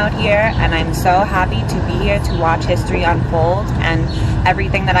came out here, and I'm so happy to be here to watch history unfold and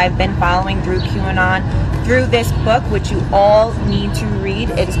everything that I've been following through QAnon, through this book, which you all need to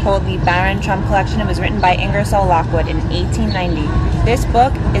read. It is called The Barron Trump Collection. It was written by Ingersoll Lockwood in 1890. This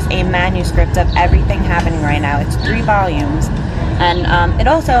book is a manuscript of everything happening right now. It's 3 volumes. And it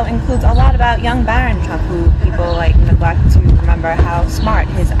also includes a lot about young Barron Trump, who people neglect to remember how smart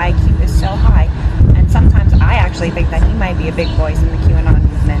his IQ is so high. And sometimes I actually think that he might be a big voice in the QAnon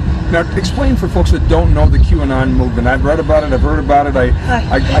movement. Now, explain for folks that don't know the QAnon movement. I've read about it. I've heard about it.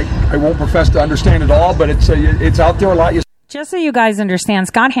 I won't profess to understand it all, but it's out there a lot. Just so you guys understand,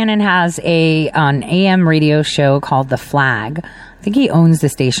 Scott Hannon has an AM radio show called The Flag. I think he owns the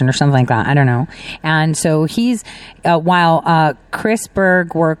station or something like that. I don't know. And so he's, while Chris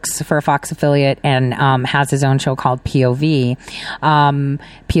Berg works for a Fox affiliate and has his own show called POV,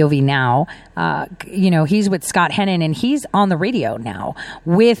 POV Now, he's with Scott Hannon, and he's on the radio now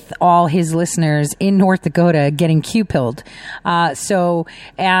with all his listeners in North Dakota getting Q-pilled. Scott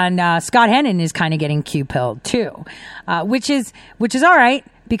Hannon is kind of getting Q-pilled too, which is all right.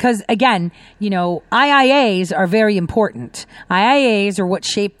 Because again, IIAs are very important. IIAs are what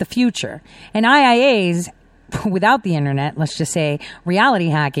shape the future. And IIAs, without the internet, let's just say reality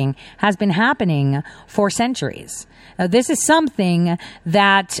hacking, has been happening for centuries. This is something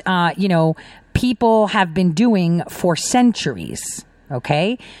that, people have been doing for centuries.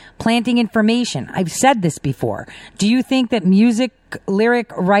 Okay? Planting information. I've said this before. Do you think that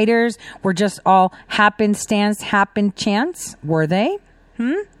lyric writers were just all happenstance, happen chance? Were they?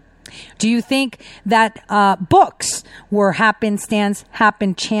 Do you think that books were happenstance,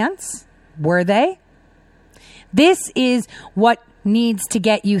 happen chance? Were they? This is what needs to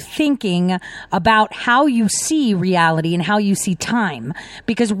get you thinking about how you see reality and how you see time.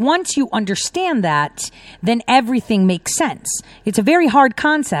 Because once you understand that, then everything makes sense. It's a very hard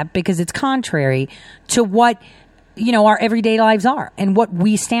concept because it's contrary to what our everyday lives are and what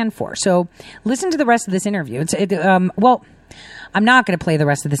we stand for. So listen to the rest of this interview. I'm not going to play the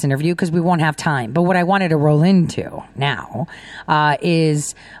rest of this interview because we won't have time. But what I wanted to roll into now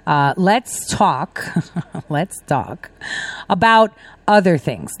is let's talk about other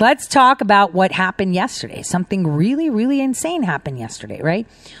things. Let's talk about what happened yesterday. Something really, really insane happened yesterday, right?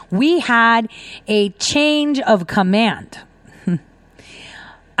 We had a change of command.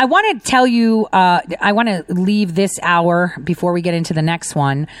 I want to tell you, I want to leave this hour before we get into the next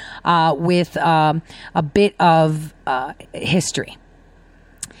one with a bit of history.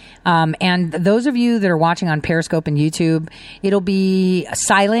 And those of you that are watching on Periscope and YouTube, it'll be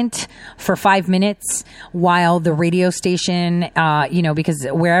silent for 5 minutes while the radio station, because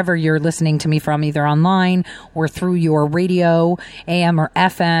wherever you're listening to me from, either online or through your radio, AM or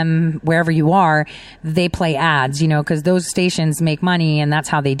FM, wherever you are, they play ads, because those stations make money and that's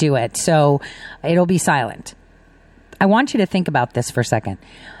how they do it. So it'll be silent. I want you to think about this for a second.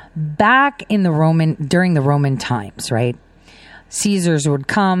 Back in during the Roman times, right? Caesars would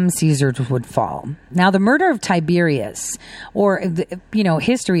come, Caesars would fall. Now, the murder of Tiberius,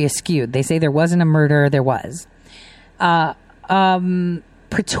 history is skewed. They say there wasn't a murder, there was.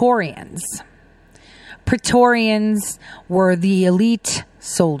 Praetorians. Praetorians were the elite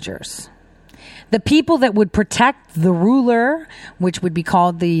soldiers. The people that would protect the ruler, which would be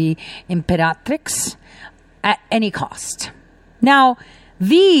called the imperatrix, at any cost. Now,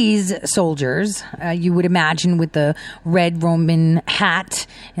 these soldiers, you would imagine with the red Roman hat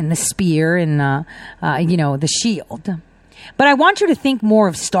and the spear and, the shield. But I want you to think more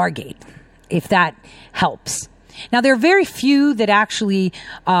of Stargate, if that helps. Now, there are very few that actually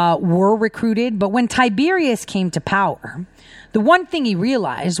were recruited, but when Tiberius came to power, the one thing he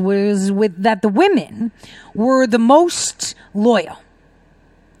realized was that the women were the most loyal.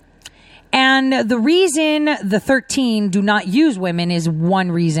 And the reason the 13 do not use women is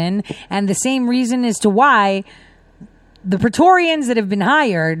one reason, and the same reason as to why the Praetorians that have been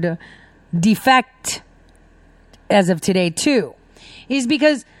hired defect as of today too, is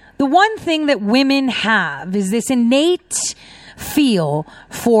because the one thing that women have is this innate feel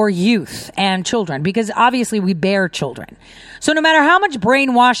for youth and children, because obviously we bear children. So no matter how much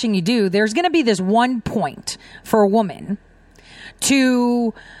brainwashing you do, there's going to be this one point for a woman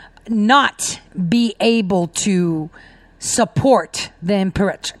to not be able to support the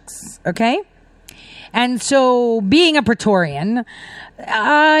imperatrix, okay? And so being a Praetorian,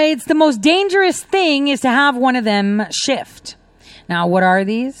 it's the most dangerous thing is to have one of them shift. Now, what are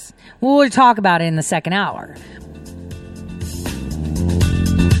these? Well, we'll talk about it in the second hour.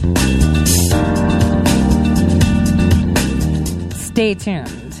 Stay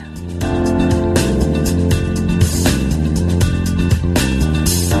tuned.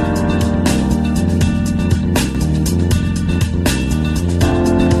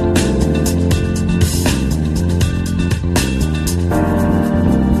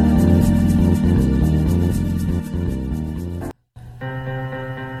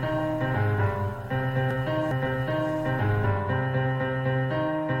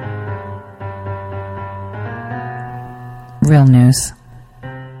 Real news.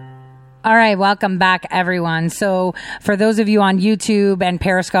 All right, welcome back, everyone. So for those of you on YouTube and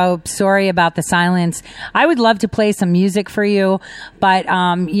Periscope, sorry about the silence. I would love to play some music for you, but,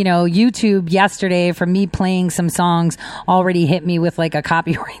 YouTube yesterday for me playing some songs already hit me with like a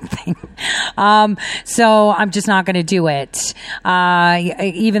copyright thing. So I'm just not going to do it.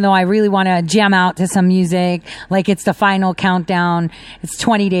 Even though I really want to jam out to some music, like it's the final countdown. It's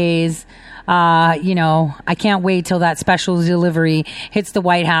 20 days. I can't wait till that special delivery hits the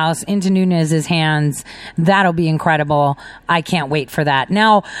White House into Nunes's hands. That'll be incredible. I can't wait for that.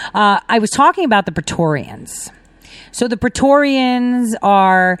 Now, I was talking about the Praetorians. So the Praetorians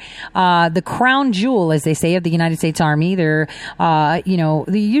are the crown jewel, as they say, of the United States Army. They're, they're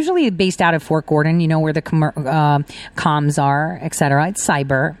usually based out of Fort Gordon, where the comms are, et cetera. It's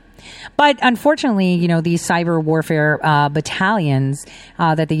cyber. But unfortunately, these cyber warfare battalions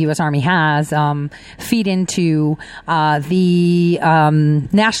that the U.S. Army has feed into the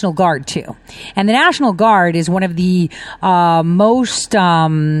National Guard, too. And the National Guard is one of the most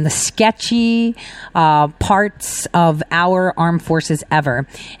sketchy parts of our armed forces ever.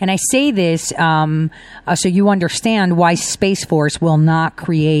 And I say this so you understand why Space Force will not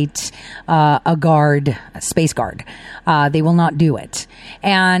create a space guard. They will not do it.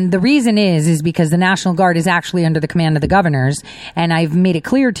 And the reason is because the National Guard is actually under the command of the governors. And I've made it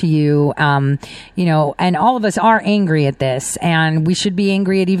clear to you, and all of us are angry at this. And we should be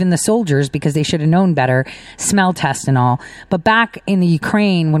angry at even the soldiers because they should have known better, smell test and all. But back in the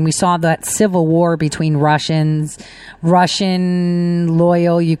Ukraine, when we saw that civil war between Russian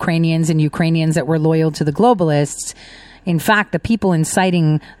loyal Ukrainians and Ukrainians that were loyal to the globalists, in fact, the people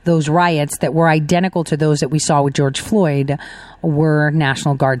inciting those riots that were identical to those that we saw with George Floyd were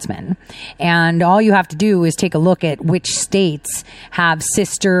National Guardsmen. And all you have to do is take a look at which states have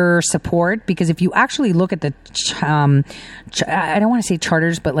sister support, because if you actually look at the, I don't want to say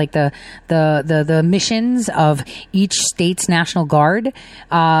charters, but like the missions of each state's National Guard,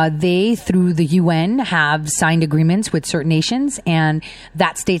 they, through the UN, have signed agreements with certain nations, and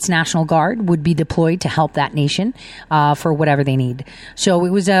that state's National Guard would be deployed to help that nation for whatever they need. So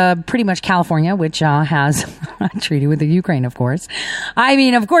it was pretty much California, which has a treaty with the Ukraine, of course. I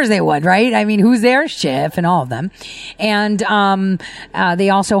mean, of course they would, right? I mean, who's there? Schiff and all of them. And they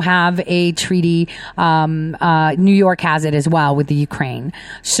also have a treaty. New York has it as well with the Ukraine.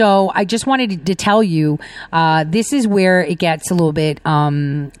 So I just wanted to tell you, this is where it gets a little bit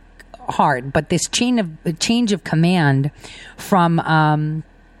hard. But this change of command from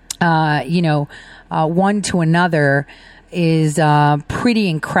one to another is pretty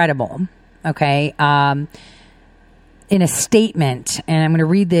incredible. Okay. In a statement, and I'm going to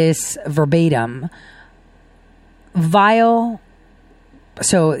read this verbatim. Vile.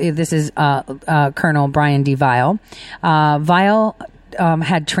 So this is Colonel Brian D. Vile. Vile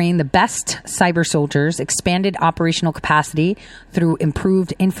had trained the best cyber soldiers, expanded operational capacity through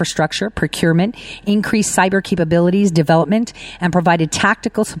improved infrastructure, procurement, increased cyber capabilities development, and provided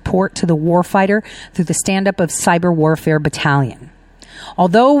tactical support to the warfighter through the stand-up of Cyber Warfare Battalion.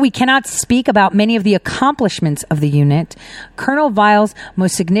 Although we cannot speak about many of the accomplishments of the unit, Colonel Vile's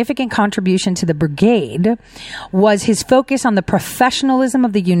most significant contribution to the brigade was his focus on the professionalism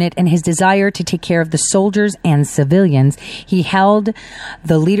of the unit and his desire to take care of the soldiers and civilians. He held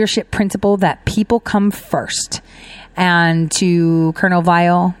the leadership principle that people come first. And to Colonel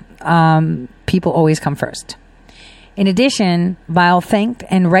Vile, people always come first. In addition, Vile thanked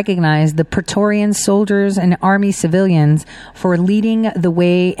and recognized the Praetorian soldiers and Army civilians for leading the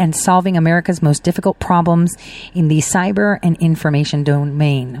way and solving America's most difficult problems in the cyber and information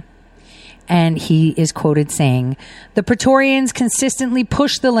domain. And he is quoted saying, "The Praetorians consistently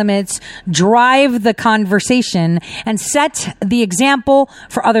push the limits, drive the conversation, and set the example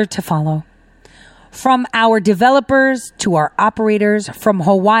for others to follow. From our developers to our operators, from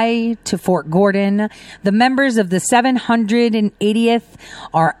Hawaii to Fort Gordon, the members of the 780th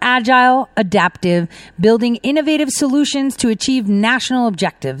are agile, adaptive, building innovative solutions to achieve national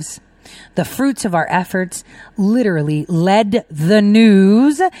objectives. The fruits of our efforts literally led the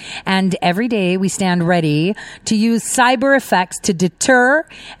news, and every day we stand ready to use cyber effects to deter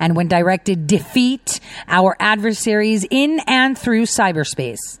and, when directed, defeat our adversaries in and through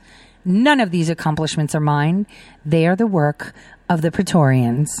cyberspace. None of these accomplishments are mine. They are the work of the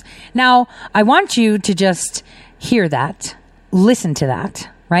Praetorians." Now, I want you to just hear that, listen to that,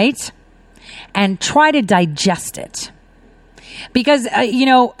 right? And try to digest it. Because,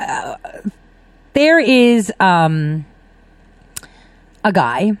 there is a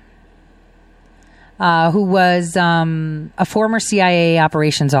guy who was a former CIA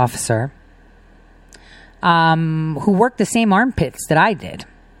operations officer who worked the same armpits that I did.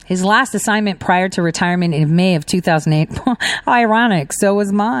 His last assignment prior to retirement in May of 2008, ironic, so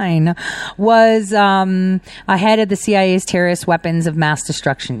was mine, was ahead of the CIA's terrorist weapons of mass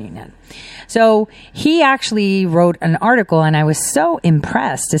destruction unit. So he actually wrote an article, and I was so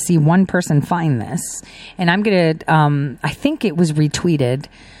impressed to see one person find this. And I'm going to, I think it was retweeted,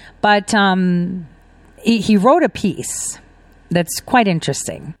 but he wrote a piece that's quite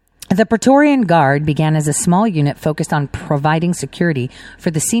interesting. The Praetorian Guard began as a small unit focused on providing security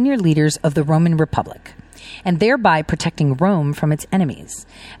for the senior leaders of the Roman Republic, and thereby protecting Rome from its enemies.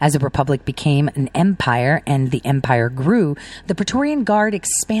 As the Republic became an empire and the empire grew, the Praetorian Guard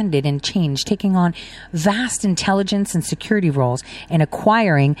expanded and changed, taking on vast intelligence and security roles and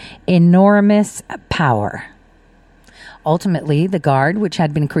acquiring enormous power. Ultimately, the Guard, which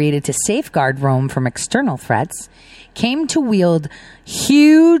had been created to safeguard Rome from external threats, came to wield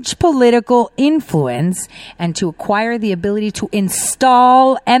huge political influence and to acquire the ability to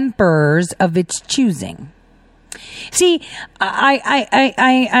install emperors of its choosing. See,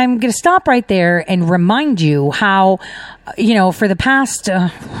 I'm going to stop right there and remind you how, for the past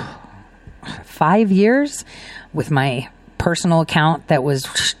 5 years, with my personal account that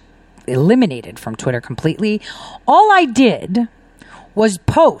was eliminated from Twitter completely, all I did was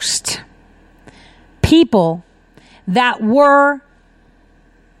post people that were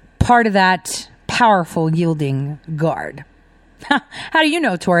part of that powerful yielding guard. How do you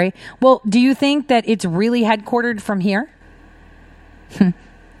know, Tori? Well, do you think that it's really headquartered from here?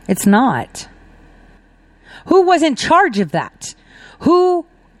 It's not. Who was in charge of that? Who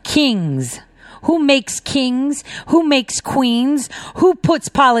kings? Who makes kings? Who makes queens? Who puts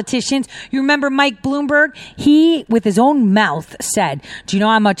politicians? You remember Mike Bloomberg? He, with his own mouth, said, do you know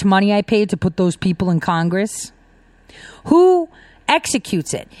how much money I paid to put those people in Congress? Who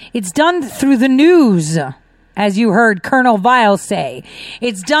executes it? It's done through the news, as you heard Colonel Vile say.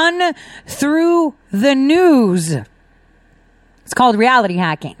 It's done through the news. It's called reality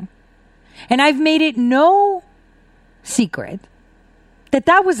hacking. And I've made it no secret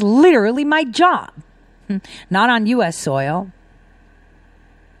that was literally my job. Not on U.S. soil.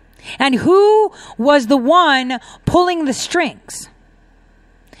 And who was the one pulling the strings?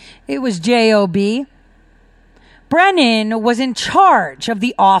 It was J.O.B. Brennan was in charge of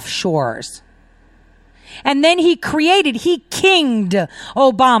the offshores. And then he kinged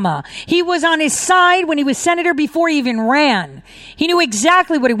Obama. He was on his side when he was senator before he even ran. He knew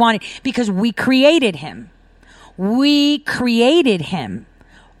exactly what he wanted because we created him. We created him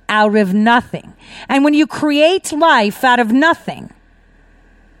out of nothing. And when you create life out of nothing,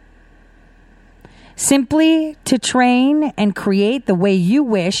 simply to train and create the way you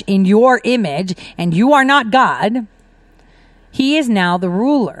wish in your image, and you are not God, he is now the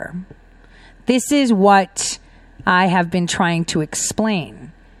ruler. This is what I have been trying to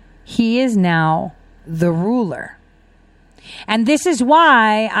explain. He is now the ruler. And this is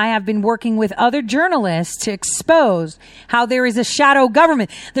why I have been working with other journalists to expose how there is a shadow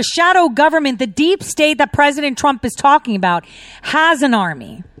government. The shadow government, the deep state that President Trump is talking about, has an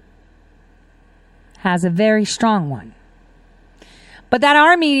army. Has a very strong one. But that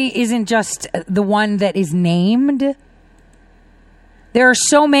army isn't just the one that is named. There are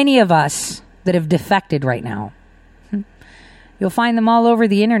so many of us that have defected right now. You'll find them all over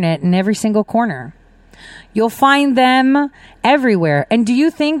the internet in every single corner. You'll find them everywhere. And do you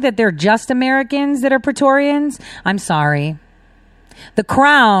think that they're just Americans that are Praetorians? I'm sorry. The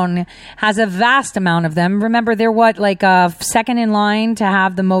Crown has a vast amount of them. Remember, they're second in line to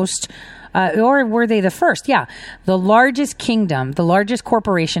have the most, or were they the first? Yeah. The largest kingdom, the largest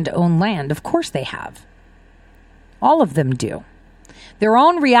corporation to own land. Of course they have. All of them do. Their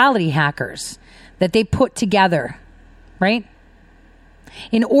own reality hackers that they put together, right?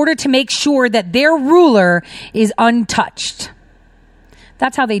 In order to make sure that their ruler is untouched.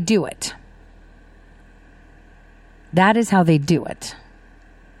 That's how they do it. That is how they do it.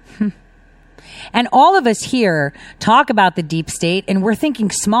 And all of us here talk about the deep state, and we're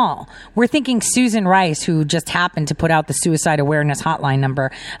thinking small. We're thinking Susan Rice, who just happened to put out the suicide awareness hotline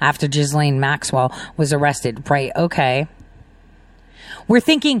number after Ghislaine Maxwell was arrested. Right, okay. We're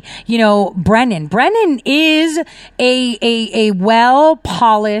thinking, Brennan. Brennan is a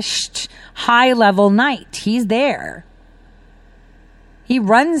well-polished, high-level knight. He's there. He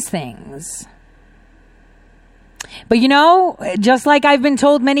runs things. But just like I've been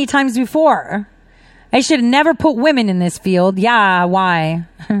told many times before, I should have never put women in this field. Yeah, why?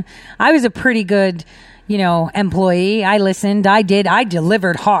 I was a pretty good, employee. I listened. I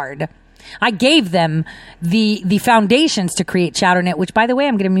delivered hard. I gave them the foundations to create ShadowNet, which, by the way,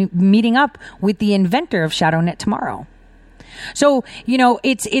 I'm going to be meeting up with the inventor of ShadowNet tomorrow. So, you know,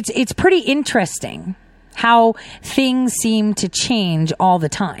 it's pretty interesting how things seem to change all the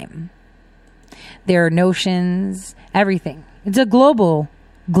time. Their notions, everything. It's a global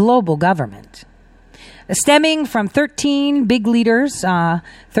government. Stemming from 13 big leaders,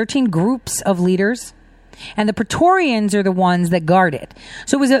 13 groups of leaders, and the Praetorians are the ones that guard it.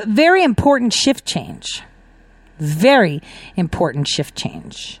 So it was a very important shift change. Very important shift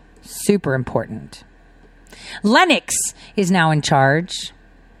change. Super important. Lennox is now in charge.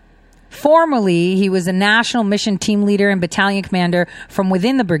 Formerly, he was a national mission team leader and battalion commander from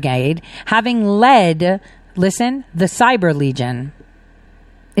within the brigade, having led, listen, the Cyber Legion.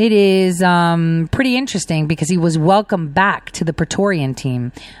 It is pretty interesting because he was welcomed back to the Praetorian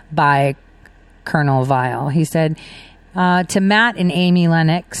team by Colonel Weil. He said, to Matt and Amy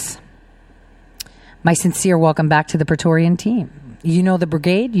Lennox, my sincere welcome back to the Praetorian team. You know the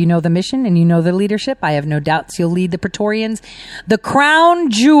brigade, you know the mission, and you know the leadership. I have no doubts you'll lead the Praetorians, the crown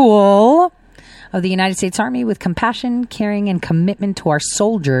jewel of the United States Army, with compassion, caring, and commitment to our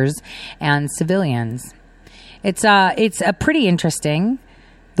soldiers and civilians. It's a pretty interesting,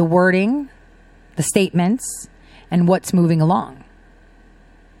 the wording, the statements, and what's moving along.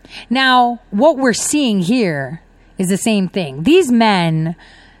 Now, what we're seeing here is the same thing. These men,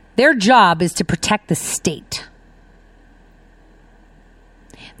 their job is to protect the state.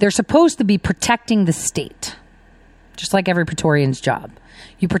 They're supposed to be protecting the state, just like every Praetorian's job.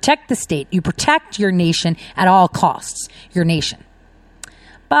 You protect the state. You protect your nation at all costs, your nation.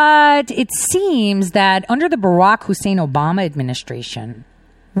 But it seems that under the Barack Hussein Obama administration,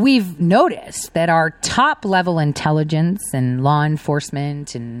 we've noticed that our top-level intelligence and law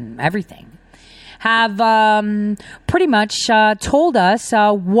enforcement and everything have pretty much told us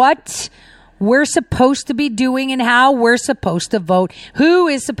what we're supposed to be doing and how we're supposed to vote, who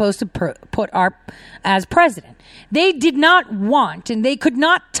is supposed to put our as president. They did not want and they could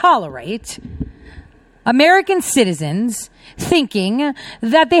not tolerate American citizens thinking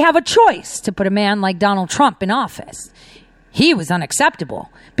that they have a choice to put a man like Donald Trump in office. He was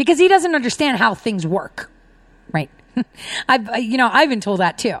unacceptable because he doesn't understand how things work, right? I've been told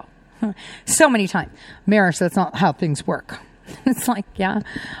that too, so many times. Maris, that's not how things work. It's like, yeah.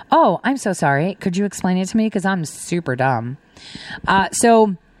 Oh, I'm so sorry. Could you explain it to me? Because I'm super dumb.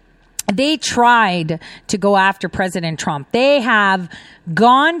 So they tried to go after President Trump. They have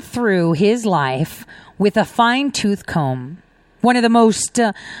gone through his life with a fine-tooth comb. One of the most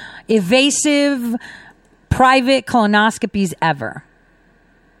evasive private colonoscopies ever.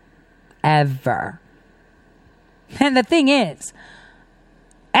 Ever. And the thing is,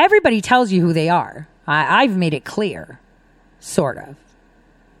 everybody tells you who they are. I've made it clear. Sort of.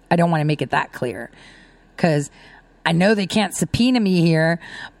 I don't want to make it that clear because I know they can't subpoena me here,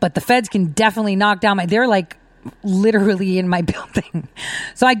 but the feds can definitely knock down they're like literally in my building.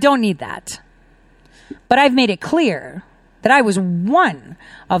 So I don't need that. But I've made it clear that I was one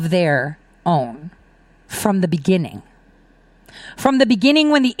of their own from the beginning. From the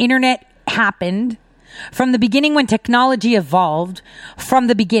beginning when the internet happened, from the beginning when technology evolved, from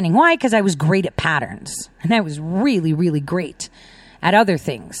the beginning. Why? Because I was great at patterns. And I was really, really great at other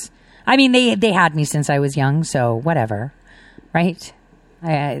things. I mean, they had me since I was young, so whatever, right?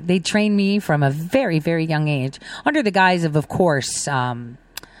 They trained me from a very, very young age under the guise of course,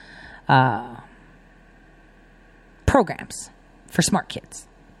 programs for smart kids.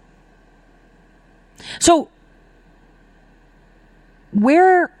 So,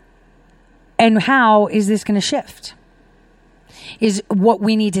 where and how is this going to shift? Is what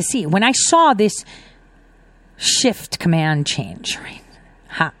we need to see. When I saw this shift command change, right?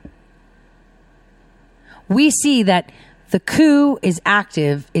 We see that the coup is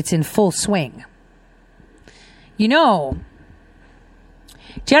active. It's in full swing. You know,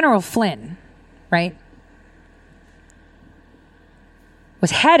 General Flynn, right,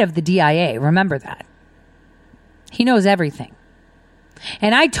 was head of the DIA. Remember that. He knows everything.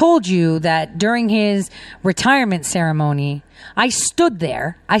 And I told you that during his retirement ceremony, I stood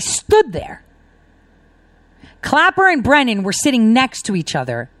there. Clapper and Brennan were sitting next to each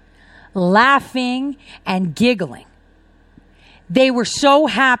other, laughing and giggling. They were so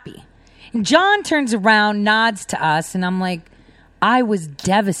happy. And John turns around, nods to us, and I'm like, I was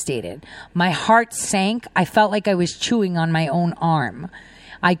devastated. My heart sank. I felt like I was chewing on my own arm.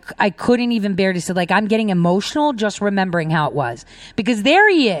 I couldn't even bear to say, like, I'm getting emotional just remembering how it was. Because there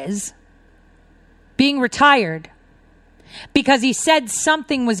he is, being retired, because he said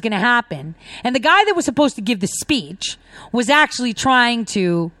something was going to happen. And the guy that was supposed to give the speech was actually trying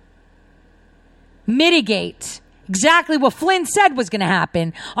to mitigate exactly what Flynn said was going to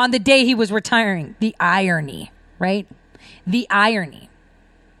happen on the day he was retiring. The irony, right? the irony.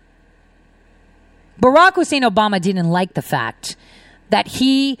 Barack Hussein Obama didn't like the fact that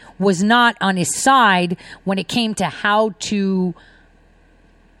he was not on his side when it came to how to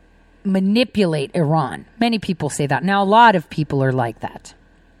manipulate Iran. Many people say that. Now, a lot of people are like that.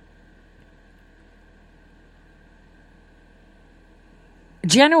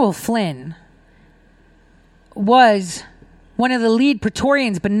 General Flynn was one of the lead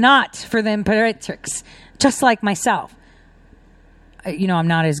Praetorians, but not for the Imperatrix, just like myself. I'm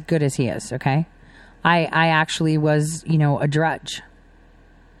not as good as he is, okay? I actually was, a drudge.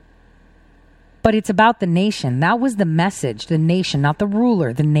 But it's about the nation. That was the message, the nation, not the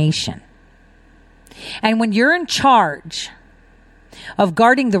ruler, the nation. And when you're in charge of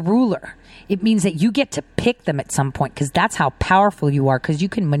guarding the ruler, it means that you get to pick them at some point, because that's how powerful you are, because you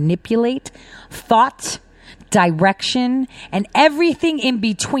can manipulate thought, direction, and everything in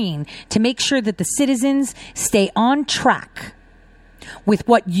between to make sure that the citizens stay on track with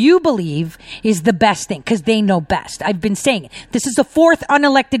what you believe is the best thing, because they know best. I've been saying it. This is the fourth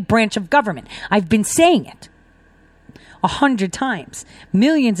unelected branch of government. I've been saying it 100 times,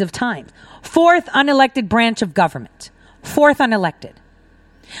 millions of times. Fourth unelected branch of government. Fourth unelected.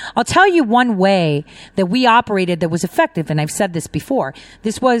 I'll tell you one way that we operated that was effective, and I've said this before.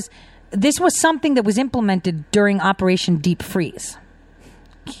 This was something that was implemented during Operation Deep Freeze.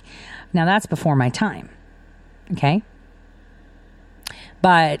 Now, that's before my time. Okay?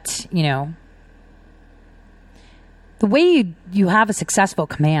 But, the way you have a successful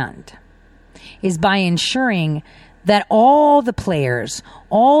command is by ensuring that all the players,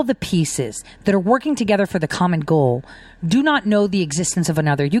 all the pieces that are working together for the common goal do not know the existence of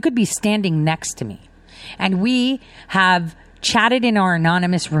another. You could be standing next to me, and we have chatted in our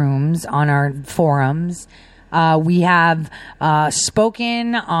anonymous rooms, on our forums. We have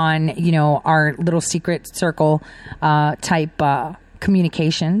spoken on, our little secret circle type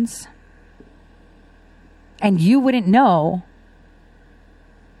communications, and you wouldn't know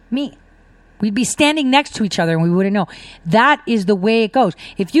me. We'd be standing next to each other and we wouldn't know. That is the way it goes.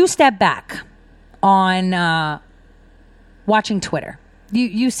 If you step back on watching Twitter,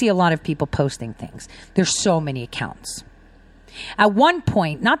 you see a lot of people posting things. There's so many accounts. At one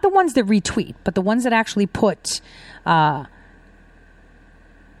point, not the ones that retweet, but the ones that actually put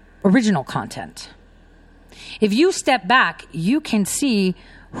original content. If you step back, you can see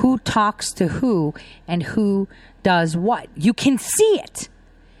who talks to who and who does what. You can see it.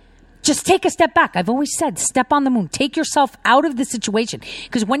 Just take a step back. I've always said, step on the moon. Take yourself out of the situation.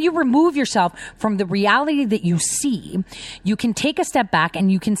 Because when you remove yourself from the reality that you see, you can take a step back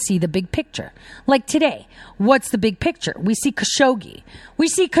and you can see the big picture. Like today, what's the big picture? We see Khashoggi. We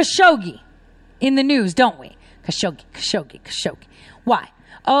see Khashoggi in the news, don't we? Khashoggi. Why?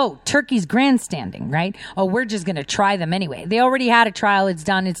 Oh, Turkey's grandstanding, right? Oh, we're just going to try them anyway. They already had a trial. It's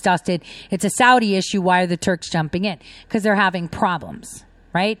done. It's dusted. It's a Saudi issue. Why are the Turks jumping in? Because they're having problems,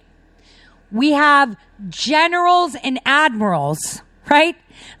 right? We have generals and admirals, right,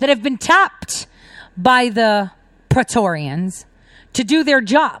 that have been tapped by the Praetorians to do their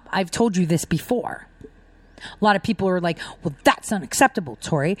job. I've told you this before. A lot of people are like, well, that's unacceptable,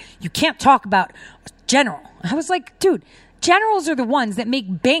 Tori. You can't talk about a general. I was like, dude, generals are the ones that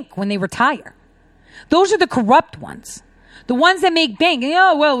make bank when they retire. Those are the corrupt ones. The ones that make bank.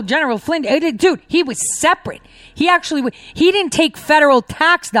 General Flynn, dude, he was separate. He didn't take federal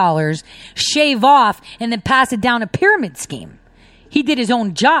tax dollars, shave off, and then pass it down a pyramid scheme. He did his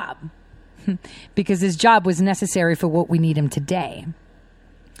own job because his job was necessary for what we need him today.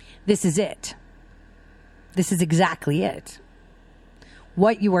 This is it. This is exactly it.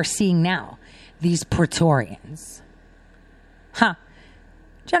 What you are seeing now, these Praetorians.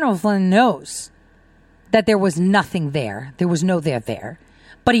 General Flynn knows that there was nothing there. There was no there.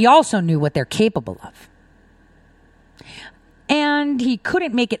 But he also knew what they're capable of. And he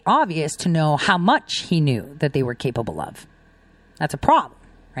couldn't make it obvious to know how much he knew that they were capable of. That's a problem,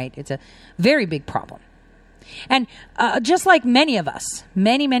 right? It's a very big problem. And just like many of us,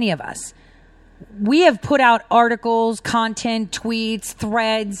 many of us, we have put out articles, content, tweets,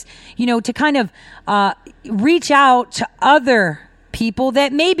 threads, to kind of reach out to other people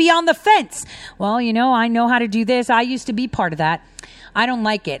that may be on the fence. Well, I know how to do this. I used to be part of that. I don't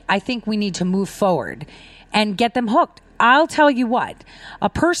like it. I think we need to move forward and get them hooked. I'll tell you what, a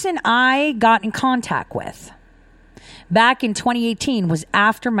person I got in contact with back in 2018 was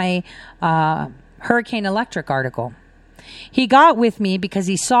after my Hurricane Electric article. He got with me because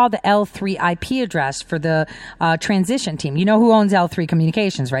he saw the L3 IP address for the transition team. You know who owns L3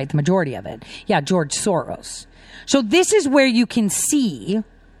 Communications, right? The majority of it. Yeah, George Soros. So this is where you can see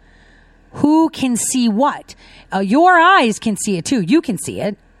who can see what. Your eyes can see it too. You can see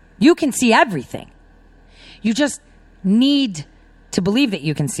it. You can see everything. You just need to believe that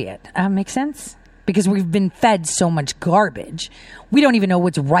you can see it. Makes sense? Because we've been fed so much garbage. We don't even know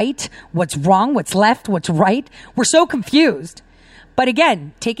what's right, what's wrong, what's left, what's right. We're so confused. But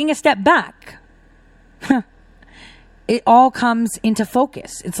again, taking a step back, it all comes into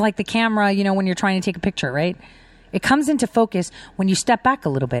focus. It's like the camera, when you're trying to take a picture, right? It comes into focus when you step back a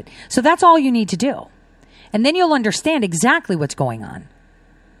little bit. So that's all you need to do. And then you'll understand exactly what's going on.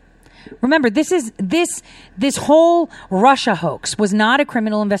 Remember, this whole Russia hoax was not a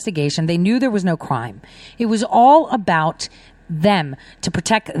criminal investigation. They knew there was no crime. It was all about them to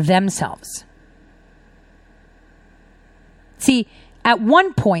protect themselves. See, at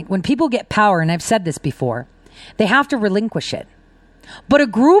one point, when people get power, and I've said this before, they have to relinquish it. But a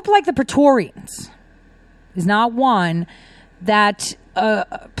group like the Praetorians is not one that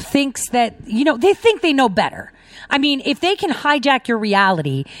thinks that, they think they know better. I mean, if they can hijack your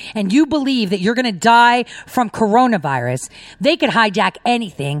reality and you believe that you're going to die from coronavirus, they could hijack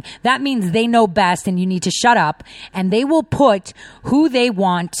anything. That means they know best and you need to shut up, and they will put who they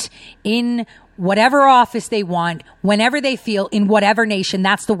want in whatever office they want, whenever they feel, in whatever nation.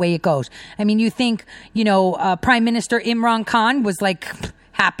 That's the way it goes. I mean, you think, Prime Minister Imran Khan was like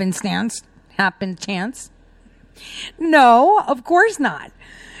happenstance? No, of course not.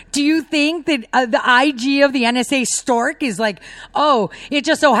 Do you think that the IG of the NSA Stork is like, oh, it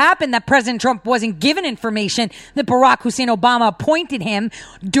just so happened that President Trump wasn't given information that Barack Hussein Obama appointed him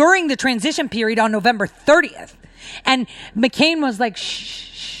during the transition period on November 30th? And McCain was like,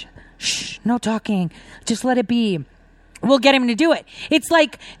 shh, no talking. Just let it be. We'll get him to do it. It's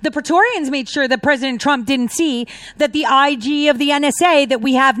like the Praetorians made sure that President Trump didn't see that the IG of the NSA that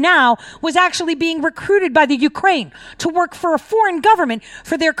we have now was actually being recruited by the Ukraine to work for a foreign government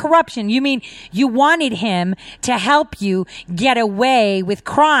for their corruption. You mean you wanted him to help you get away with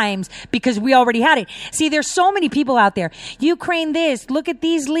crimes because we already had it? See, there's so many people out there. Ukraine this, look at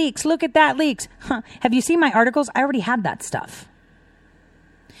these leaks, look at that leaks. Have you seen my articles? I already had that stuff.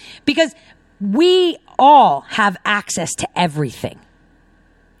 Because we all have access to everything.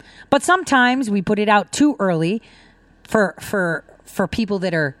 But sometimes we put it out too early for people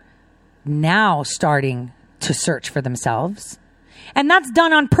that are now starting to search for themselves. And that's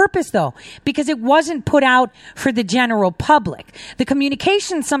done on purpose, though, because it wasn't put out for the general public. The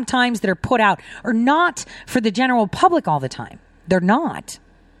communications sometimes that are put out are not for the general public all the time. They're not.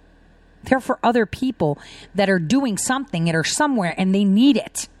 They're for other people that are doing something that are somewhere and they need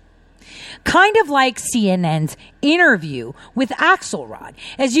it. Kind of like CNN's interview with Axelrod.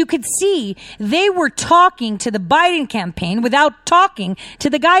 As you could see, they were talking to the Biden campaign without talking to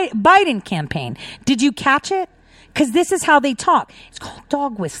the Biden campaign. Did you catch it? Because this is how they talk. It's called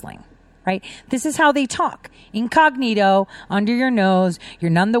dog whistling, right? This is how they talk. Incognito, under your nose,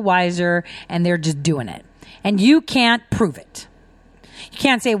 you're none the wiser, and they're just doing it. And you can't prove it. You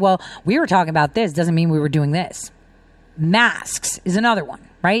can't say, well, we were talking about this, doesn't mean we were doing this. Masks is another one,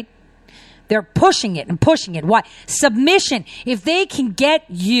 right? They're pushing it and pushing it. Why? Submission. If they can get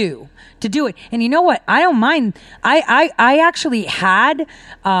you to do it. And you know what? I don't mind. I actually had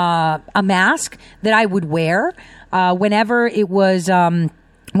a mask that I would wear whenever it was,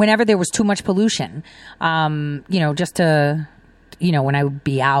 whenever there was too much pollution. Just to, when I would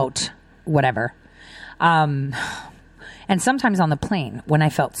be out, whatever. And sometimes on the plane when I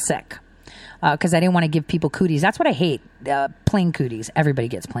felt sick. Because I didn't want to give people cooties. That's what I hate, plain cooties. Everybody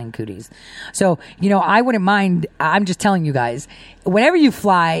gets plain cooties. So, I wouldn't mind. I'm just telling you guys, whenever you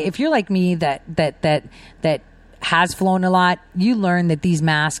fly, if you're like me that has flown a lot, you learn that these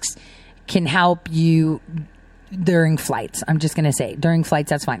masks can help you during flights. I'm just going to say during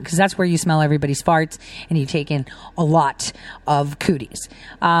flights, that's fine. Because that's where you smell everybody's farts and you take in a lot of cooties.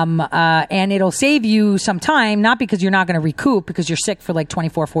 And it'll save you some time, not because you're not going to recoup because you're sick for like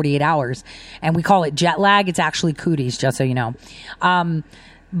 24, 48 hours. And we call it jet lag. It's actually cooties, just so you know.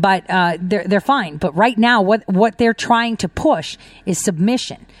 But they're fine. But right now, what they're trying to push is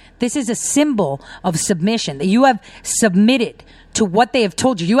submission. This is a symbol of submission, that you have submitted to what they have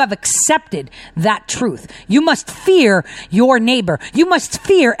told you. You have accepted that truth. You must fear your neighbor. You must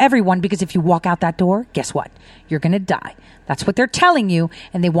fear everyone, because if you walk out that door, guess what? You're going to die. That's what they're telling you,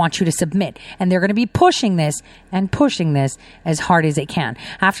 and they want you to submit. And they're going to be pushing this as hard as they can.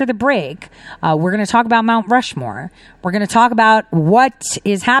 After the break, we're going to talk about Mount Rushmore. We're going to talk about what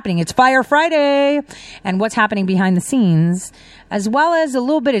is happening. It's Fire Friday, and what's happening behind the scenes, as well as a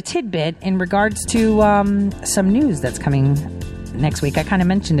little bit of tidbit in regards to some news that's coming next week. I kind of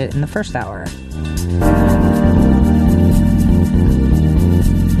mentioned it in the first hour.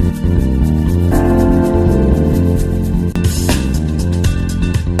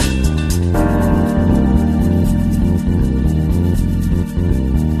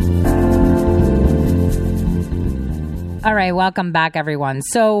 right, welcome back, everyone.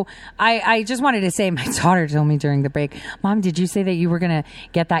 So I just wanted to say, my daughter told me during the break, Mom, did you say that you were going to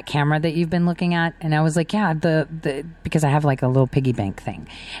get that camera that you've been looking at? And I was like, yeah, because I have like a little piggy bank thing.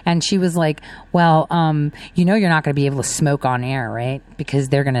 And she was like, well, you're not going to be able to smoke on air, right? Because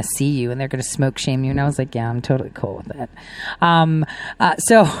they're going to see you and they're going to smoke shame you. And I was like, yeah, I'm totally cool with it.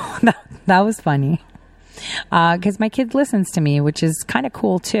 So that was funny. Because my kid listens to me, which is kind of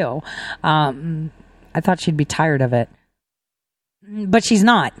cool too. I thought she'd be tired of it, but she's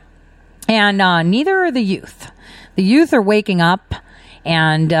not. And neither are the youth. The youth are waking up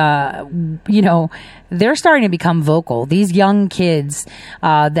and, they're starting to become vocal. These young kids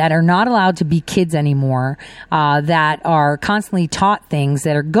that are not allowed to be kids anymore, that are constantly taught things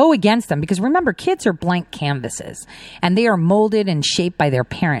that go against them. Because remember, kids are blank canvases and they are molded and shaped by their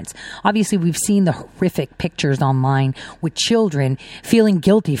parents. Obviously, we've seen the horrific pictures online with children feeling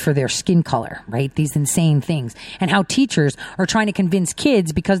guilty for their skin color, right? These insane things. And how teachers are trying to convince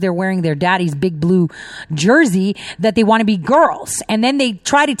kids because they're wearing their daddy's big blue jersey that they want to be girls. And then they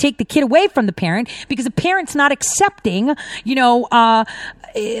try to take the kid away from the parent because the parent's not accepting, that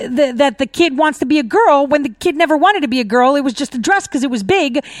the kid wants to be a girl when the kid never wanted to be a girl. It was just a dress because it was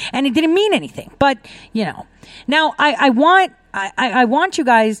big and it didn't mean anything. But, now I want you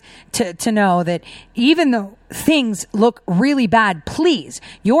guys to know that even though things look really bad, please,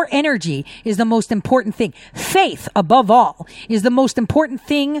 your energy is the most important thing. Faith, above all, is the most important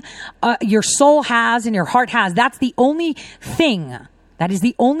thing your soul has and your heart has. That's the only thing. That is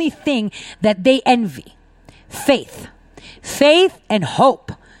the only thing that they envy. Faith and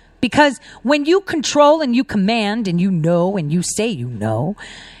hope. Because when you control and you command and and you say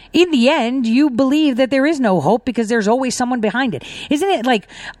in the end, you believe that there is no hope because there's always someone behind it. Isn't it like,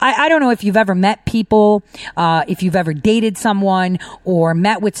 I don't know if you've ever met people, if you've ever dated someone or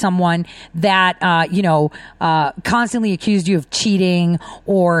met with someone that, constantly accused you of cheating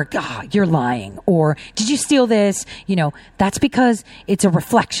or you're lying or did you steal this? That's because it's a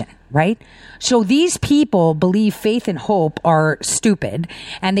reflection, right? So these people believe faith and hope are stupid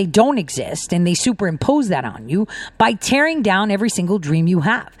and they don't exist, and they superimpose that on you by tearing down every single dream you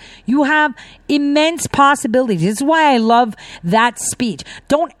have. You have immense possibilities. This is why I love that speech.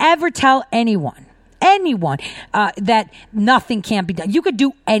 Don't ever tell anyone that nothing can't be done. You could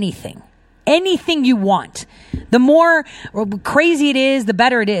do anything you want. The more crazy it is, the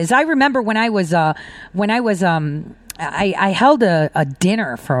better it is. I remember when I held a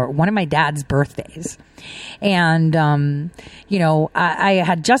dinner for one of my dad's birthdays. And, I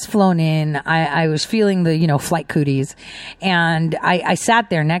had just flown in. I was feeling the, flight cooties. And I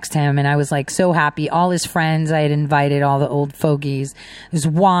sat there next to him and I was like so happy. All his friends, I had invited all the old fogies. There's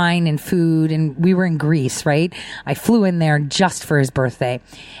wine and food, and we were in Greece, right? I flew in there just for his birthday.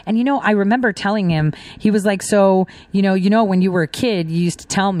 And, I remember telling him, he was like, so, when you were a kid, you used to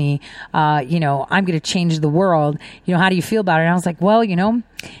tell me, I'm going to change the world. How do you feel about it? And I was like, well,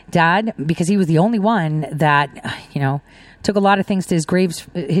 Dad, because he was the only one that, took a lot of things to his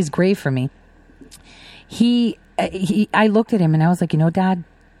grave for me. I looked at him and I was like, Dad,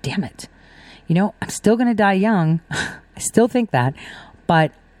 damn it. I'm still going to die young. I still think that,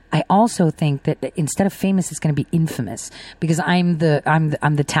 but I also think that instead of famous, it's going to be infamous because I'm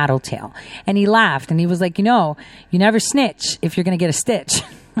the tattletale. And he laughed and he was like, you never snitch if you're going to get a stitch.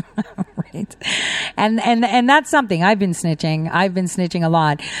 Right. And that's something. I've been snitching a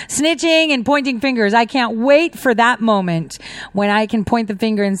lot. Snitching and pointing fingers. I can't wait for that moment when I can point the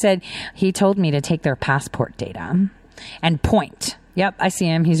finger and said, he told me to take their passport data and point. Yep, I see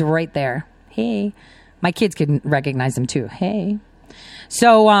him. He's right there. Hey. My kids can recognize him too. Hey.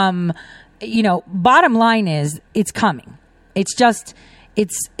 So, bottom line is it's coming. It's just,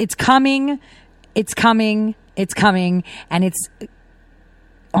 it's coming. It's coming. It's coming. And it's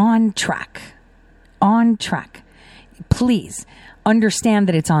on track. Please understand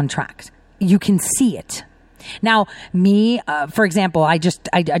that it's on track. You can see it. Now, me, for example, I just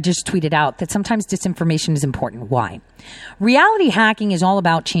tweeted out that sometimes disinformation is important. Why? Reality hacking is all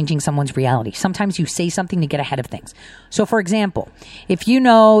about changing someone's reality. Sometimes you say something to get ahead of things. So, for example, if you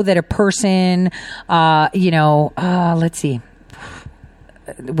know that a person, let's see,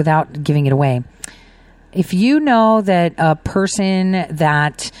 without giving it away, if you know that a person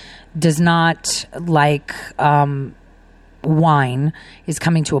that does not like wine is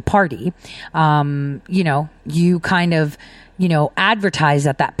coming to a party, you kind of, advertise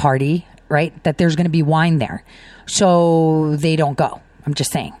at that party, right, that there's going to be wine there. So they don't go. I'm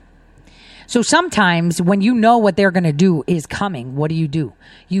just saying. So sometimes when you know what they're going to do is coming, what do?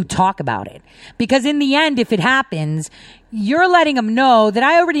 You talk about it. Because in the end, if it happens, you're letting them know that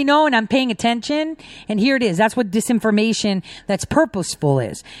I already know and I'm paying attention. And here it is. That's what disinformation that's purposeful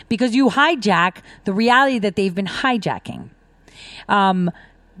is, because you hijack the reality that they've been hijacking.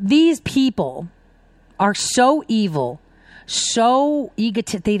 These people are so evil, so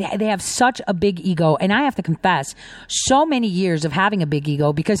egotistic. They have such a big ego. And I have to confess, so many years of having a big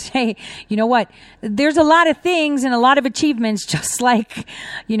ego, because, hey, you know what? There's a lot of things and a lot of achievements, just like,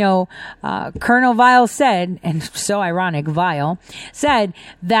 Colonel Vile said, and so ironic, Vile said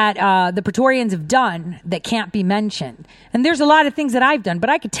that the Praetorians have done that can't be mentioned. And there's a lot of things that I've done, but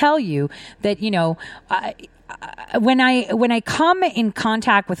I could tell you that, when I come in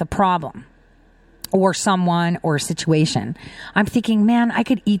contact with a problem, or someone or a situation, I'm thinking, man, I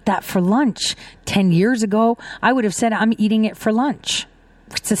could eat that for lunch. 10 years ago, I would have said I'm eating it for lunch.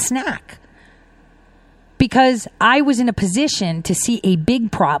 It's a snack. Because I was in a position to see a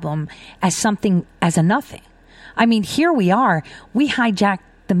big problem as something, as a nothing. I mean, here we are. We hijacked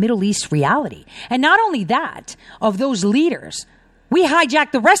the Middle East reality. And not only that, of those leaders, we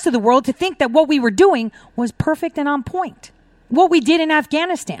hijacked the rest of the world to think that what we were doing was perfect and on point. What we did in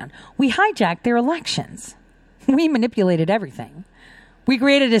Afghanistan, we hijacked their elections. We manipulated everything. We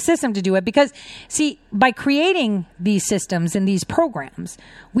created a system to do it because, see, by creating these systems and these programs,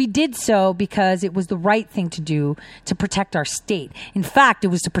 we did so because it was the right thing to do to protect our state. In fact, it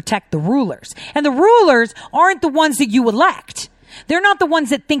was to protect the rulers. And the rulers aren't the ones that you elect. They're not the ones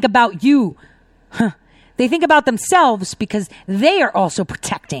that think about you. They think about themselves because they are also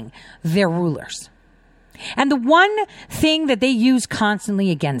protecting their rulers. And the one thing that they use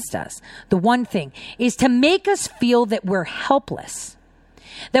constantly against us, the one thing, is to make us feel that we're helpless,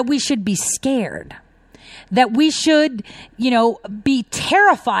 that we should be scared, that we should, be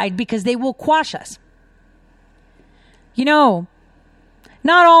terrified because they will quash us.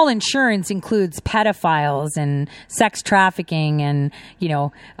 Not all insurance includes pedophiles and sex trafficking, and,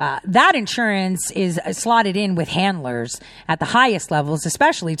 that insurance is slotted in with handlers at the highest levels,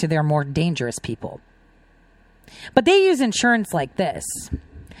 especially to their more dangerous people. But they use insurance like this.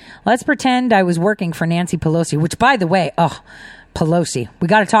 Let's pretend I was working for Nancy Pelosi, which, by the way, Pelosi. We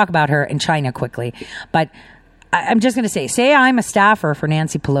got to talk about her in China quickly. But I'm just going to say I'm a staffer for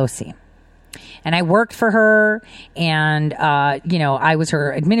Nancy Pelosi. And I worked for her, and, I was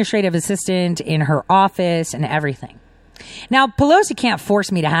her administrative assistant in her office and everything. Now, Pelosi can't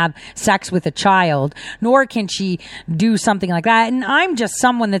force me to have sex with a child, nor can she do something like that. And I'm just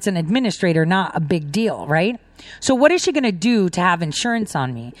someone that's an administrator, not a big deal, right? So what is she going to do to have insurance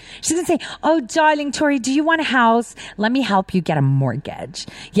on me? She's going to say, oh, darling Tori, do you want a house? Let me help you get a mortgage.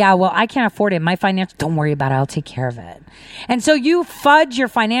 Yeah, well, I can't afford it. My financial, don't worry about it. I'll take care of it. And so you fudge your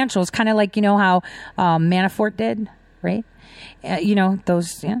financials, kind of like, how Manafort did, right?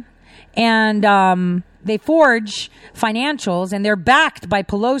 Those, yeah. And they forge financials, and they're backed by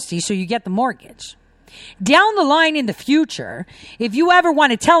Pelosi, so you get the mortgage. Down the line in the future, if you ever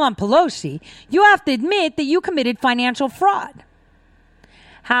want to tell on Pelosi, you have to admit that you committed financial fraud.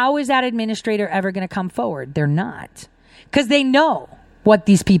 How is that administrator ever going to come forward? They're not. Because they know what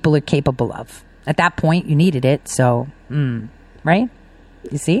these people are capable of. At that point, you needed it, so, right?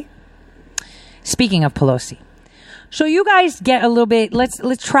 You see? Speaking of Pelosi. So you guys get a little bit, let's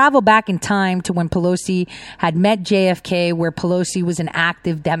travel back in time to when Pelosi had met JFK, where Pelosi was an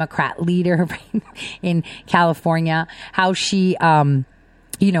active Democrat leader in California, how she,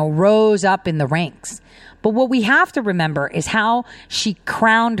 rose up in the ranks. But what we have to remember is how she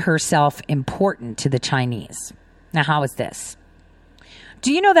crowned herself important to the Chinese. Now, how is this?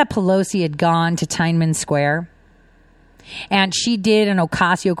 Do you know that Pelosi had gone to Tiananmen Square? And she did an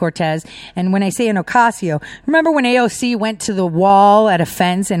Ocasio-Cortez. And when I say an Ocasio, remember when AOC went to the wall at a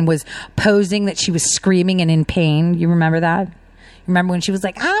fence and was posing that she was screaming and in pain? You remember that? Remember when she was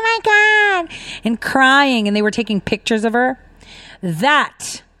like, oh my God, and crying, and they were taking pictures of her?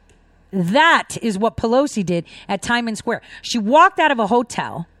 That is what Pelosi did at Tiananmen Square. She walked out of a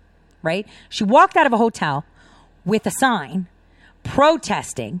hotel, right? She walked out of a hotel with a sign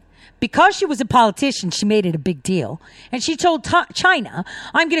protesting. Because she was a politician, she made it a big deal. And she told China,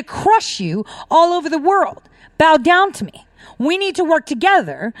 I'm going to crush you all over the world. Bow down to me. We need to work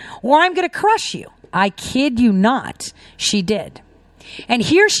together or I'm going to crush you. I kid you not. She did. And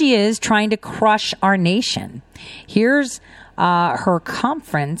here she is trying to crush our nation. Here's her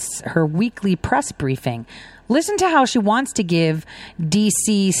conference, her weekly press briefing. Listen to how she wants to give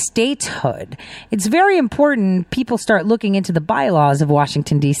D.C. statehood. It's very important people start looking into the bylaws of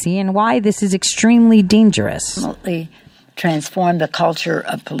Washington, D.C. and why this is extremely dangerous. Transform the culture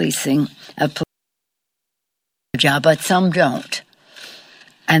of policing, but some don't.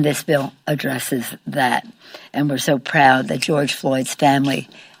 And this bill addresses that. And we're so proud that George Floyd's family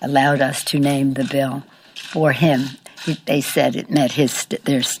allowed us to name the bill for him. They said it met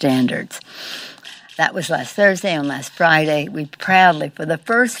their standards. That was last Thursday. On last Friday, we proudly, for the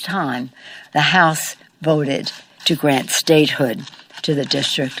first time, the House voted to grant statehood to the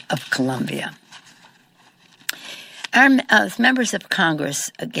District of Columbia. As members of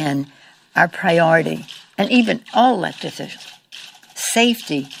Congress, again, our priority, and even all elected officials,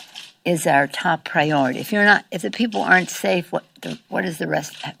 safety is our top priority. If the people aren't safe, what is the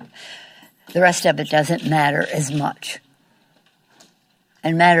rest? The rest of it doesn't matter as much.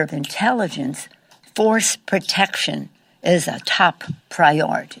 In matter of intelligence, force protection is a top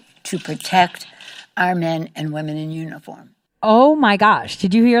priority to protect our men and women in uniform. Oh my gosh,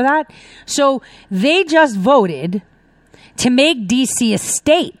 did you hear that? So they just voted to make D.C. a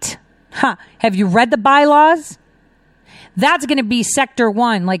state. Have you read the bylaws? That's going to be Sector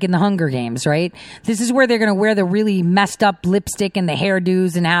 1, like in the Hunger Games, right? This is where they're going to wear the really messed up lipstick and the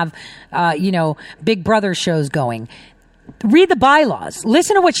hairdos and have, Big Brother shows going. Read the bylaws.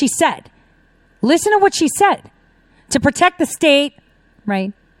 Listen to what she said. To protect the state,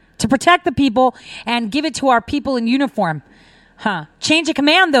 right? To protect the people and give it to our people in uniform. Change of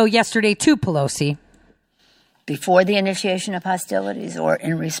command, though, yesterday too, Pelosi. Before the initiation of hostilities or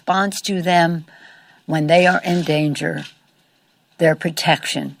in response to them when they are in danger, their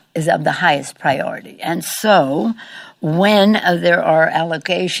protection is of the highest priority. And so when there are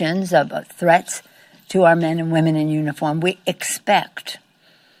allegations of threats to our men and women in uniform, we expect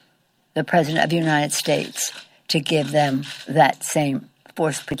the President of the United States to give them that same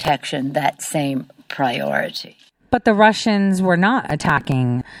force protection, that same priority. But the Russians were not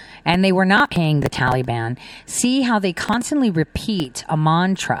attacking, and they were not paying the Taliban. See how they constantly repeat a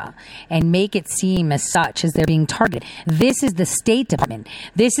mantra and make it seem as such as they're being targeted. This is the State Department.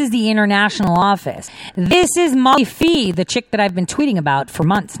 This is the International Office. This is Molly Fee, the chick that I've been tweeting about for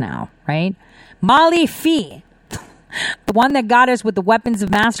months now, right? Molly Fee, the one that got us with the weapons of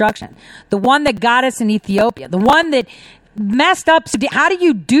mass destruction, the one that got us in Ethiopia, the one that messed up. How do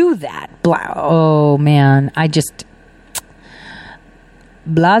you do that? Oh man, I just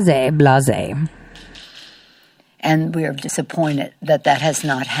blase. And we are disappointed that has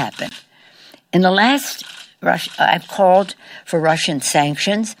not happened. In the last, I've called for Russian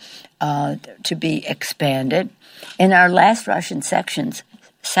sanctions to be expanded. In our last Russian sanctions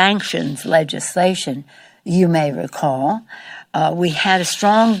legislation, you may recall, we had a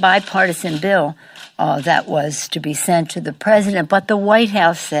strong bipartisan bill that was to be sent to the president, but the White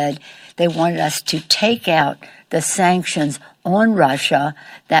House said they wanted us to take out the sanctions on Russia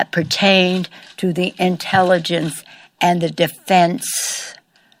that pertained to the intelligence and the defense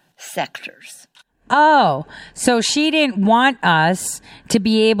sectors. Oh, so she didn't want us to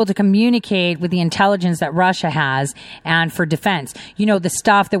be able to communicate with the intelligence that Russia has and for defense. You know, the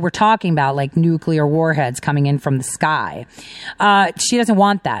stuff that we're talking about, like nuclear warheads coming in from the sky. She doesn't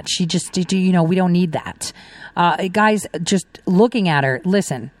want that. She just, we don't need that. Guys, just looking at her,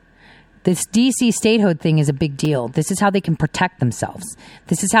 listen. This DC statehood thing is a big deal. This is how they can protect themselves.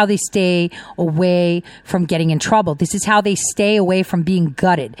 This is how they stay away from getting in trouble. This is how they stay away from being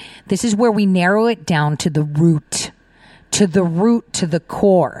gutted. This is where we narrow it down to the root, to the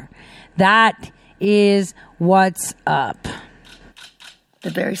core. That is what's up.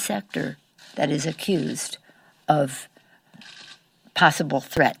 The very sector that is accused of possible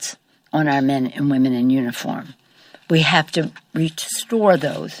threats on our men and women in uniform. We have to restore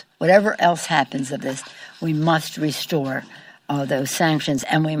those. Whatever else happens of this, we must restore those sanctions,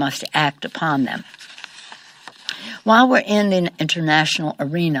 and we must act upon them. While we're in the international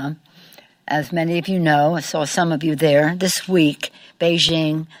arena, as many of you know, I saw some of you there, this week,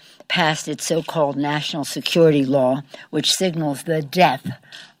 Beijing passed its so-called national security law, which signals the death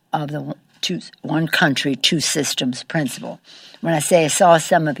of the one country, two systems principle. When I say I saw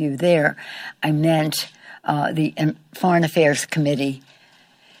some of you there, I meant the Foreign Affairs Committee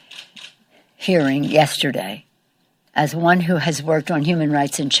hearing yesterday. As one who has worked on human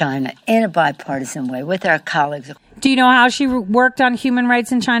rights in China in a bipartisan way with our colleagues. Do you know how she worked on human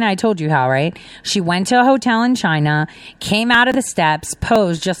rights in China? I told you how, right? She went to a hotel in China, came out of the steps,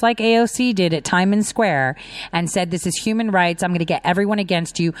 posed just like AOC did at Tiananmen Square, and said, this is human rights. I'm going to get everyone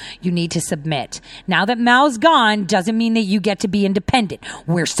against you. You need to submit. Now that Mao's gone, doesn't mean that you get to be independent.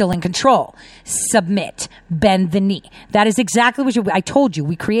 We're still in control. Submit. Bend the knee. That is exactly what I told you.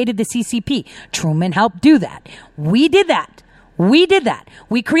 We created the CCP. Truman helped do that. We did that.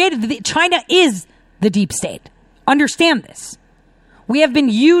 We created China is the deep state. Understand this. We have been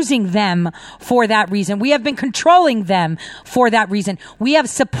using them for that reason. We have been controlling them for that reason. We have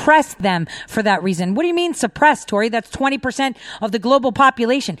suppressed them for that reason. What do you mean suppressed, Tori? That's 20% of the global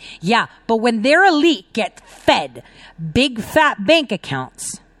population. Yeah, but when their elite get fed big fat bank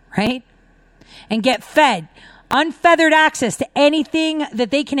accounts, right? And get fed unfeathered access to anything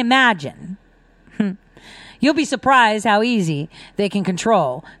that they can imagine, you'll be surprised how easy they can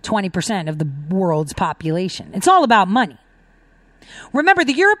control 20% of the world's population. It's all about money. Remember,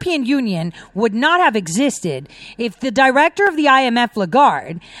 the European Union would not have existed if the director of the IMF,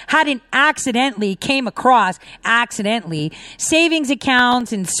 Lagarde, hadn't came across savings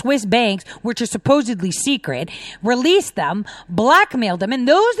accounts in Swiss banks, which are supposedly secret, released them, blackmailed them, and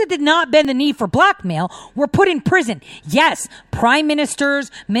those that did not bend the knee for blackmail were put in prison. Yes, prime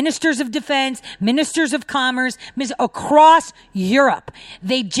ministers, ministers of defense, ministers of commerce, across Europe.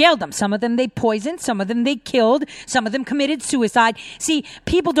 They jailed them. Some of them they poisoned, some of them they killed, some of them committed suicide. See,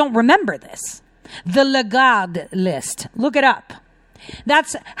 people don't remember this. The Lagarde list. Look it up.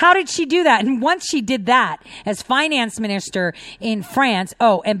 How did she do that? And once she did that as finance minister in France,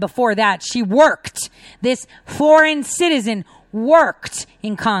 and before that, she worked. This foreign citizen worked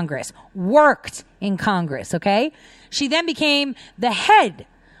in Congress, okay? She then became the head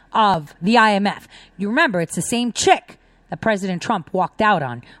of the IMF. You remember, it's the same chick that President Trump walked out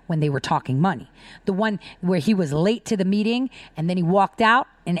on when they were talking money. The one where he was late to the meeting and then he walked out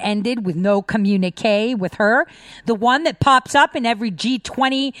and ended with no communique with her. The one that pops up in every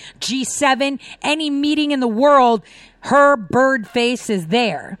G20, G7, any meeting in the world, her bird face is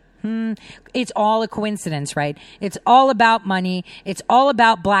there. It's all a coincidence, right? It's all about money. It's all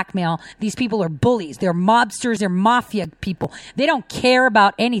about blackmail. These people are bullies. They're mobsters. They're mafia people. They don't care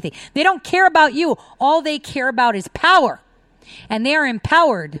about anything. They don't care about you. All they care about is power. And they are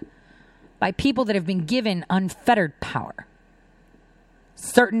empowered by people that have been given unfettered power.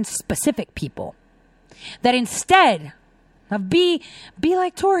 Certain specific people that instead of be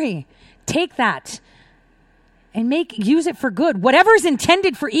like Tori, take that and use it for good. Whatever is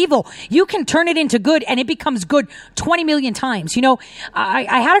intended for evil, you can turn it into good and it becomes good 20 million times. You know,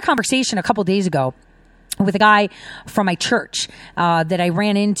 I had a conversation a couple days ago with a guy from my church that I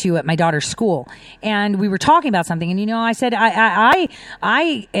ran into at my daughter's school. And we were talking about something. And, I said,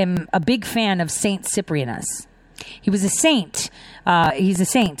 I am a big fan of Saint Cyprianus. He was a saint. He's a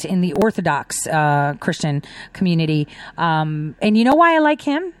saint in the Orthodox Christian community. And you know why I like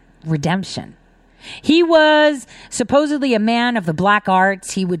him? Redemption. He was supposedly a man of the black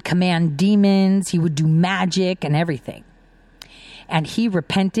arts. He would command demons. He would do magic and everything. And he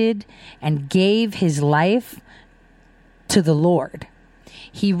repented and gave his life to the Lord.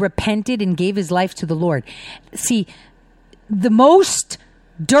 He repented and gave his life to the Lord. See, the most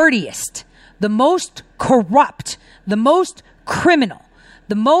dirtiest, the most corrupt, the most criminal,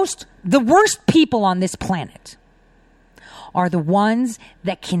 the worst people on this planet are the ones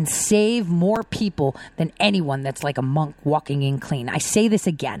that can save more people than anyone that's like a monk walking in clean. I say this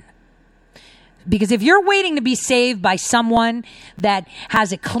again. Because if you're waiting to be saved by someone that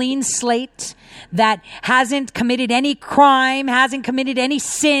has a clean slate, that hasn't committed any crime, hasn't committed any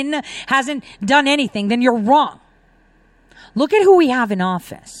sin, hasn't done anything, then you're wrong. Look at who we have in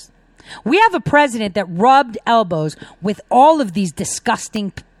office. We have a president that rubbed elbows with all of these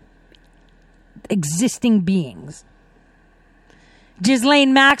disgusting existing beings.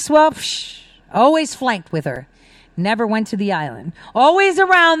 Ghislaine Maxwell, always flanked with her. Never went to the island. Always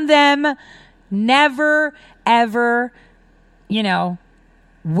around them. Never, ever,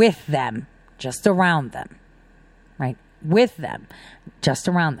 with them. Just around them. Right? With them. Just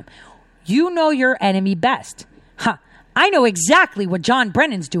around them. You know your enemy best. I know exactly what John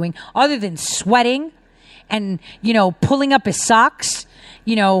Brennan's doing other than sweating and, pulling up his socks,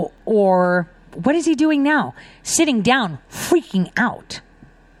 or what is he doing now? Sitting down, freaking out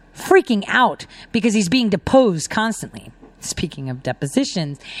because he's being deposed constantly. Speaking of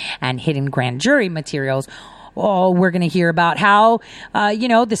depositions and hidden grand jury materials, we're going to hear about how,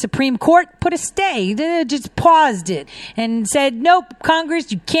 the Supreme Court put a stay, just paused it and said, nope,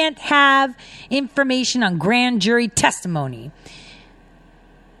 Congress, you can't have information on grand jury testimony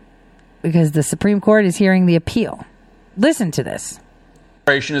because the Supreme Court is hearing the appeal. Listen to this.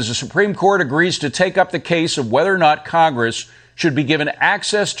 As the Supreme Court agrees to take up the case of whether or not Congress should be given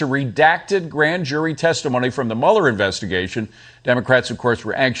access to redacted grand jury testimony from the Mueller investigation. Democrats, of course,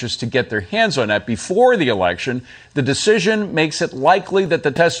 were anxious to get their hands on that before the election. The decision makes it likely that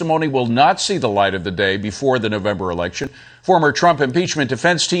the testimony will not see the light of the day before the November election. Former Trump impeachment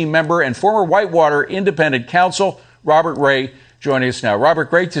defense team member and former Whitewater independent counsel Robert Ray joining us now. Robert,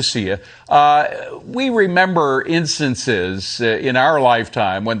 great to see you. We remember instances in our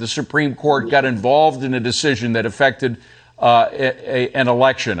lifetime when the Supreme Court got involved in a decision that affected an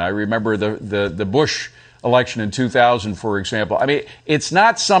election. I remember the Bush election in 2000, for example. I mean, it's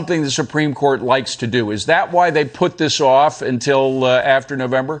not something the Supreme Court likes to do. Is that why they put this off until after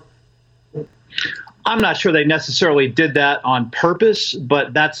November? I'm not sure they necessarily did that on purpose,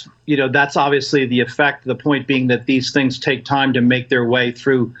 but that's obviously the effect. The point being that these things take time to make their way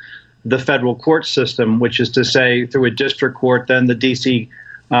through the federal court system, which is to say through a district court, then the D.C.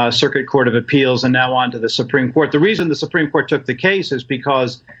 Circuit Court of Appeals, and now on to the Supreme Court. The reason the Supreme Court took the case is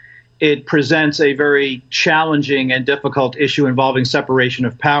because it presents a very challenging and difficult issue involving separation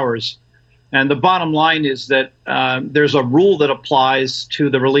of powers. And the bottom line is that there's a rule that applies to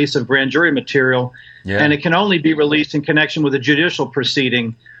the release of grand jury material, and it can only be released in connection with a judicial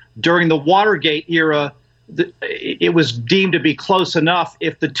proceeding. During the Watergate era, it was deemed to be close enough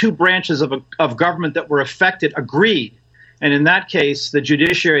if the two branches of government that were affected agreed. And in that case,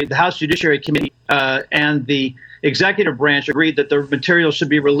 the House Judiciary Committee and the executive branch agreed that the material should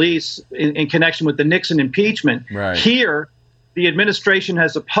be released in connection with the Nixon impeachment. Right. Here, the administration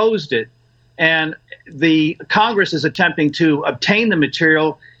has opposed it, and the Congress is attempting to obtain the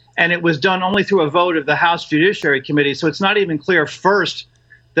material, and it was done only through a vote of the House Judiciary Committee. So it's not even clear, first,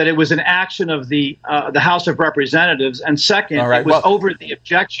 that it was an action of the House of Representatives, and second, it was over the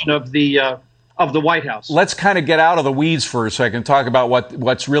objection of the White House. Let's kind of get out of the weeds for a second, talk about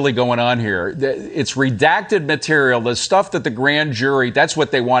what's really going on here. It's redacted material, the stuff that the grand jury, that's what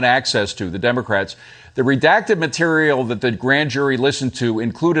they want access to, the Democrats. The redacted material that the grand jury listened to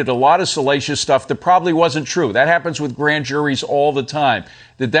included a lot of salacious stuff that probably wasn't true. That happens with grand juries all the time.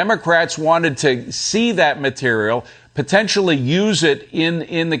 The Democrats wanted to see that material, potentially use it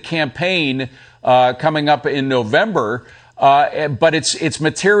in the campaign coming up in November. But it's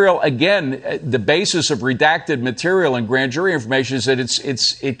material, again, the basis of redacted material and grand jury information is that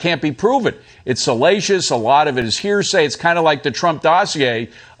it can't be proven. It's salacious. A lot of it is hearsay. It's kind of like the Trump dossier.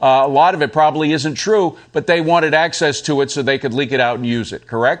 A lot of it probably isn't true, but they wanted access to it so they could leak it out and use it,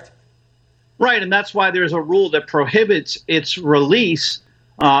 correct? Right, and that's why there's a rule that prohibits its release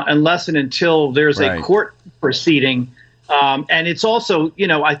unless and until there's a court proceeding. And it's also,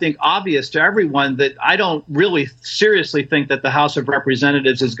 I think obvious to everyone that I don't really seriously think that the House of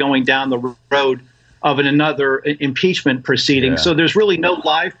Representatives is going down the road of another impeachment proceeding. So there's really no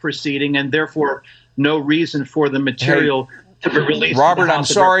live proceeding and therefore no reason for the material to be released. Robert, I'm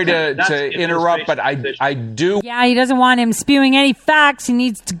sorry to interrupt, but I do. Yeah, he doesn't want him spewing any facts. He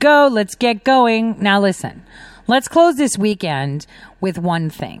needs to go. Let's get going. Now, listen, let's close this weekend with one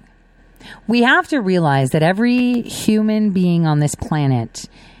thing. We have to realize that every human being on this planet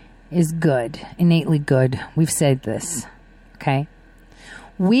is good, innately good. We've said this, okay?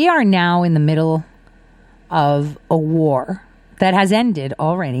 We are now in the middle of a war that has ended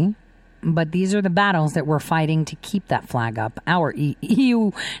already, but these are the battles that we're fighting to keep that flag up. Our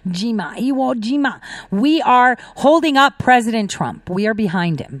Iwo Jima. We are holding up President Trump. We are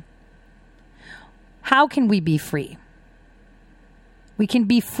behind him. How can we be free? We can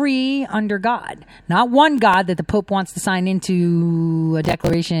be free under God. Not one God that the Pope wants to sign into a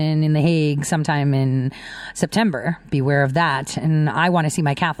declaration in The Hague sometime in September. Beware of that. And I want to see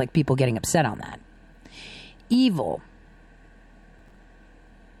my Catholic people getting upset on that. Evil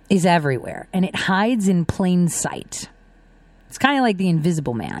is everywhere, and it hides in plain sight. It's kind of like the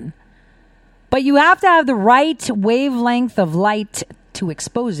Invisible Man. But you have to have the right wavelength of light to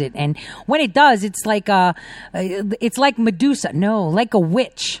expose it, and when it does, it's like Medusa. No, like a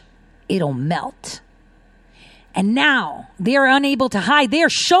witch, it'll melt. And now they are unable to hide. They are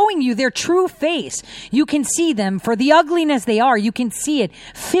showing you their true face. You can see them for the ugliness they are. You can see it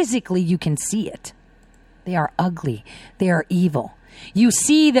physically. You can see it. They are ugly. They are evil. You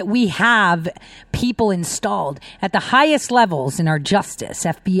see that we have people installed at the highest levels in our justice,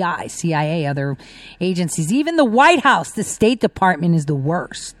 FBI, CIA, other agencies, even the White House, the State Department is the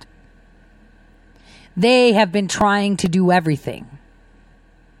worst. They have been trying to do everything.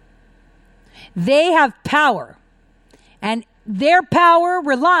 They have power, and their power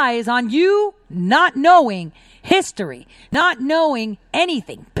relies on you not knowing history, not knowing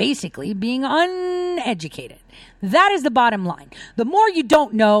anything, basically being uneducated. That is the bottom line. The more you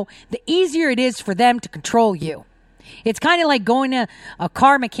don't know, the easier it is for them to control you. It's kind of like going to a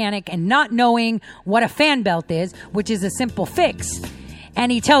car mechanic and not knowing what a fan belt is, which is a simple fix.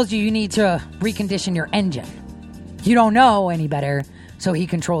 And he tells you need to recondition your engine. You don't know any better, so he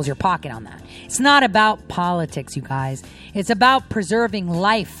controls your pocket on that. It's not about politics, you guys. It's about preserving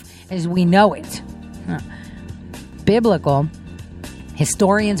life as we know it. Biblical.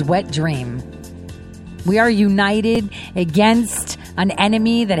 historians' wet dream. We are united against an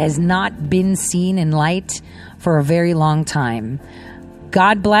enemy that has not been seen in light for a very long time.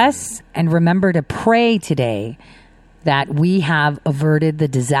 God bless, and remember to pray today that we have averted the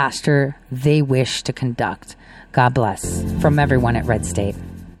disaster they wish to conduct. God bless from everyone at Red State.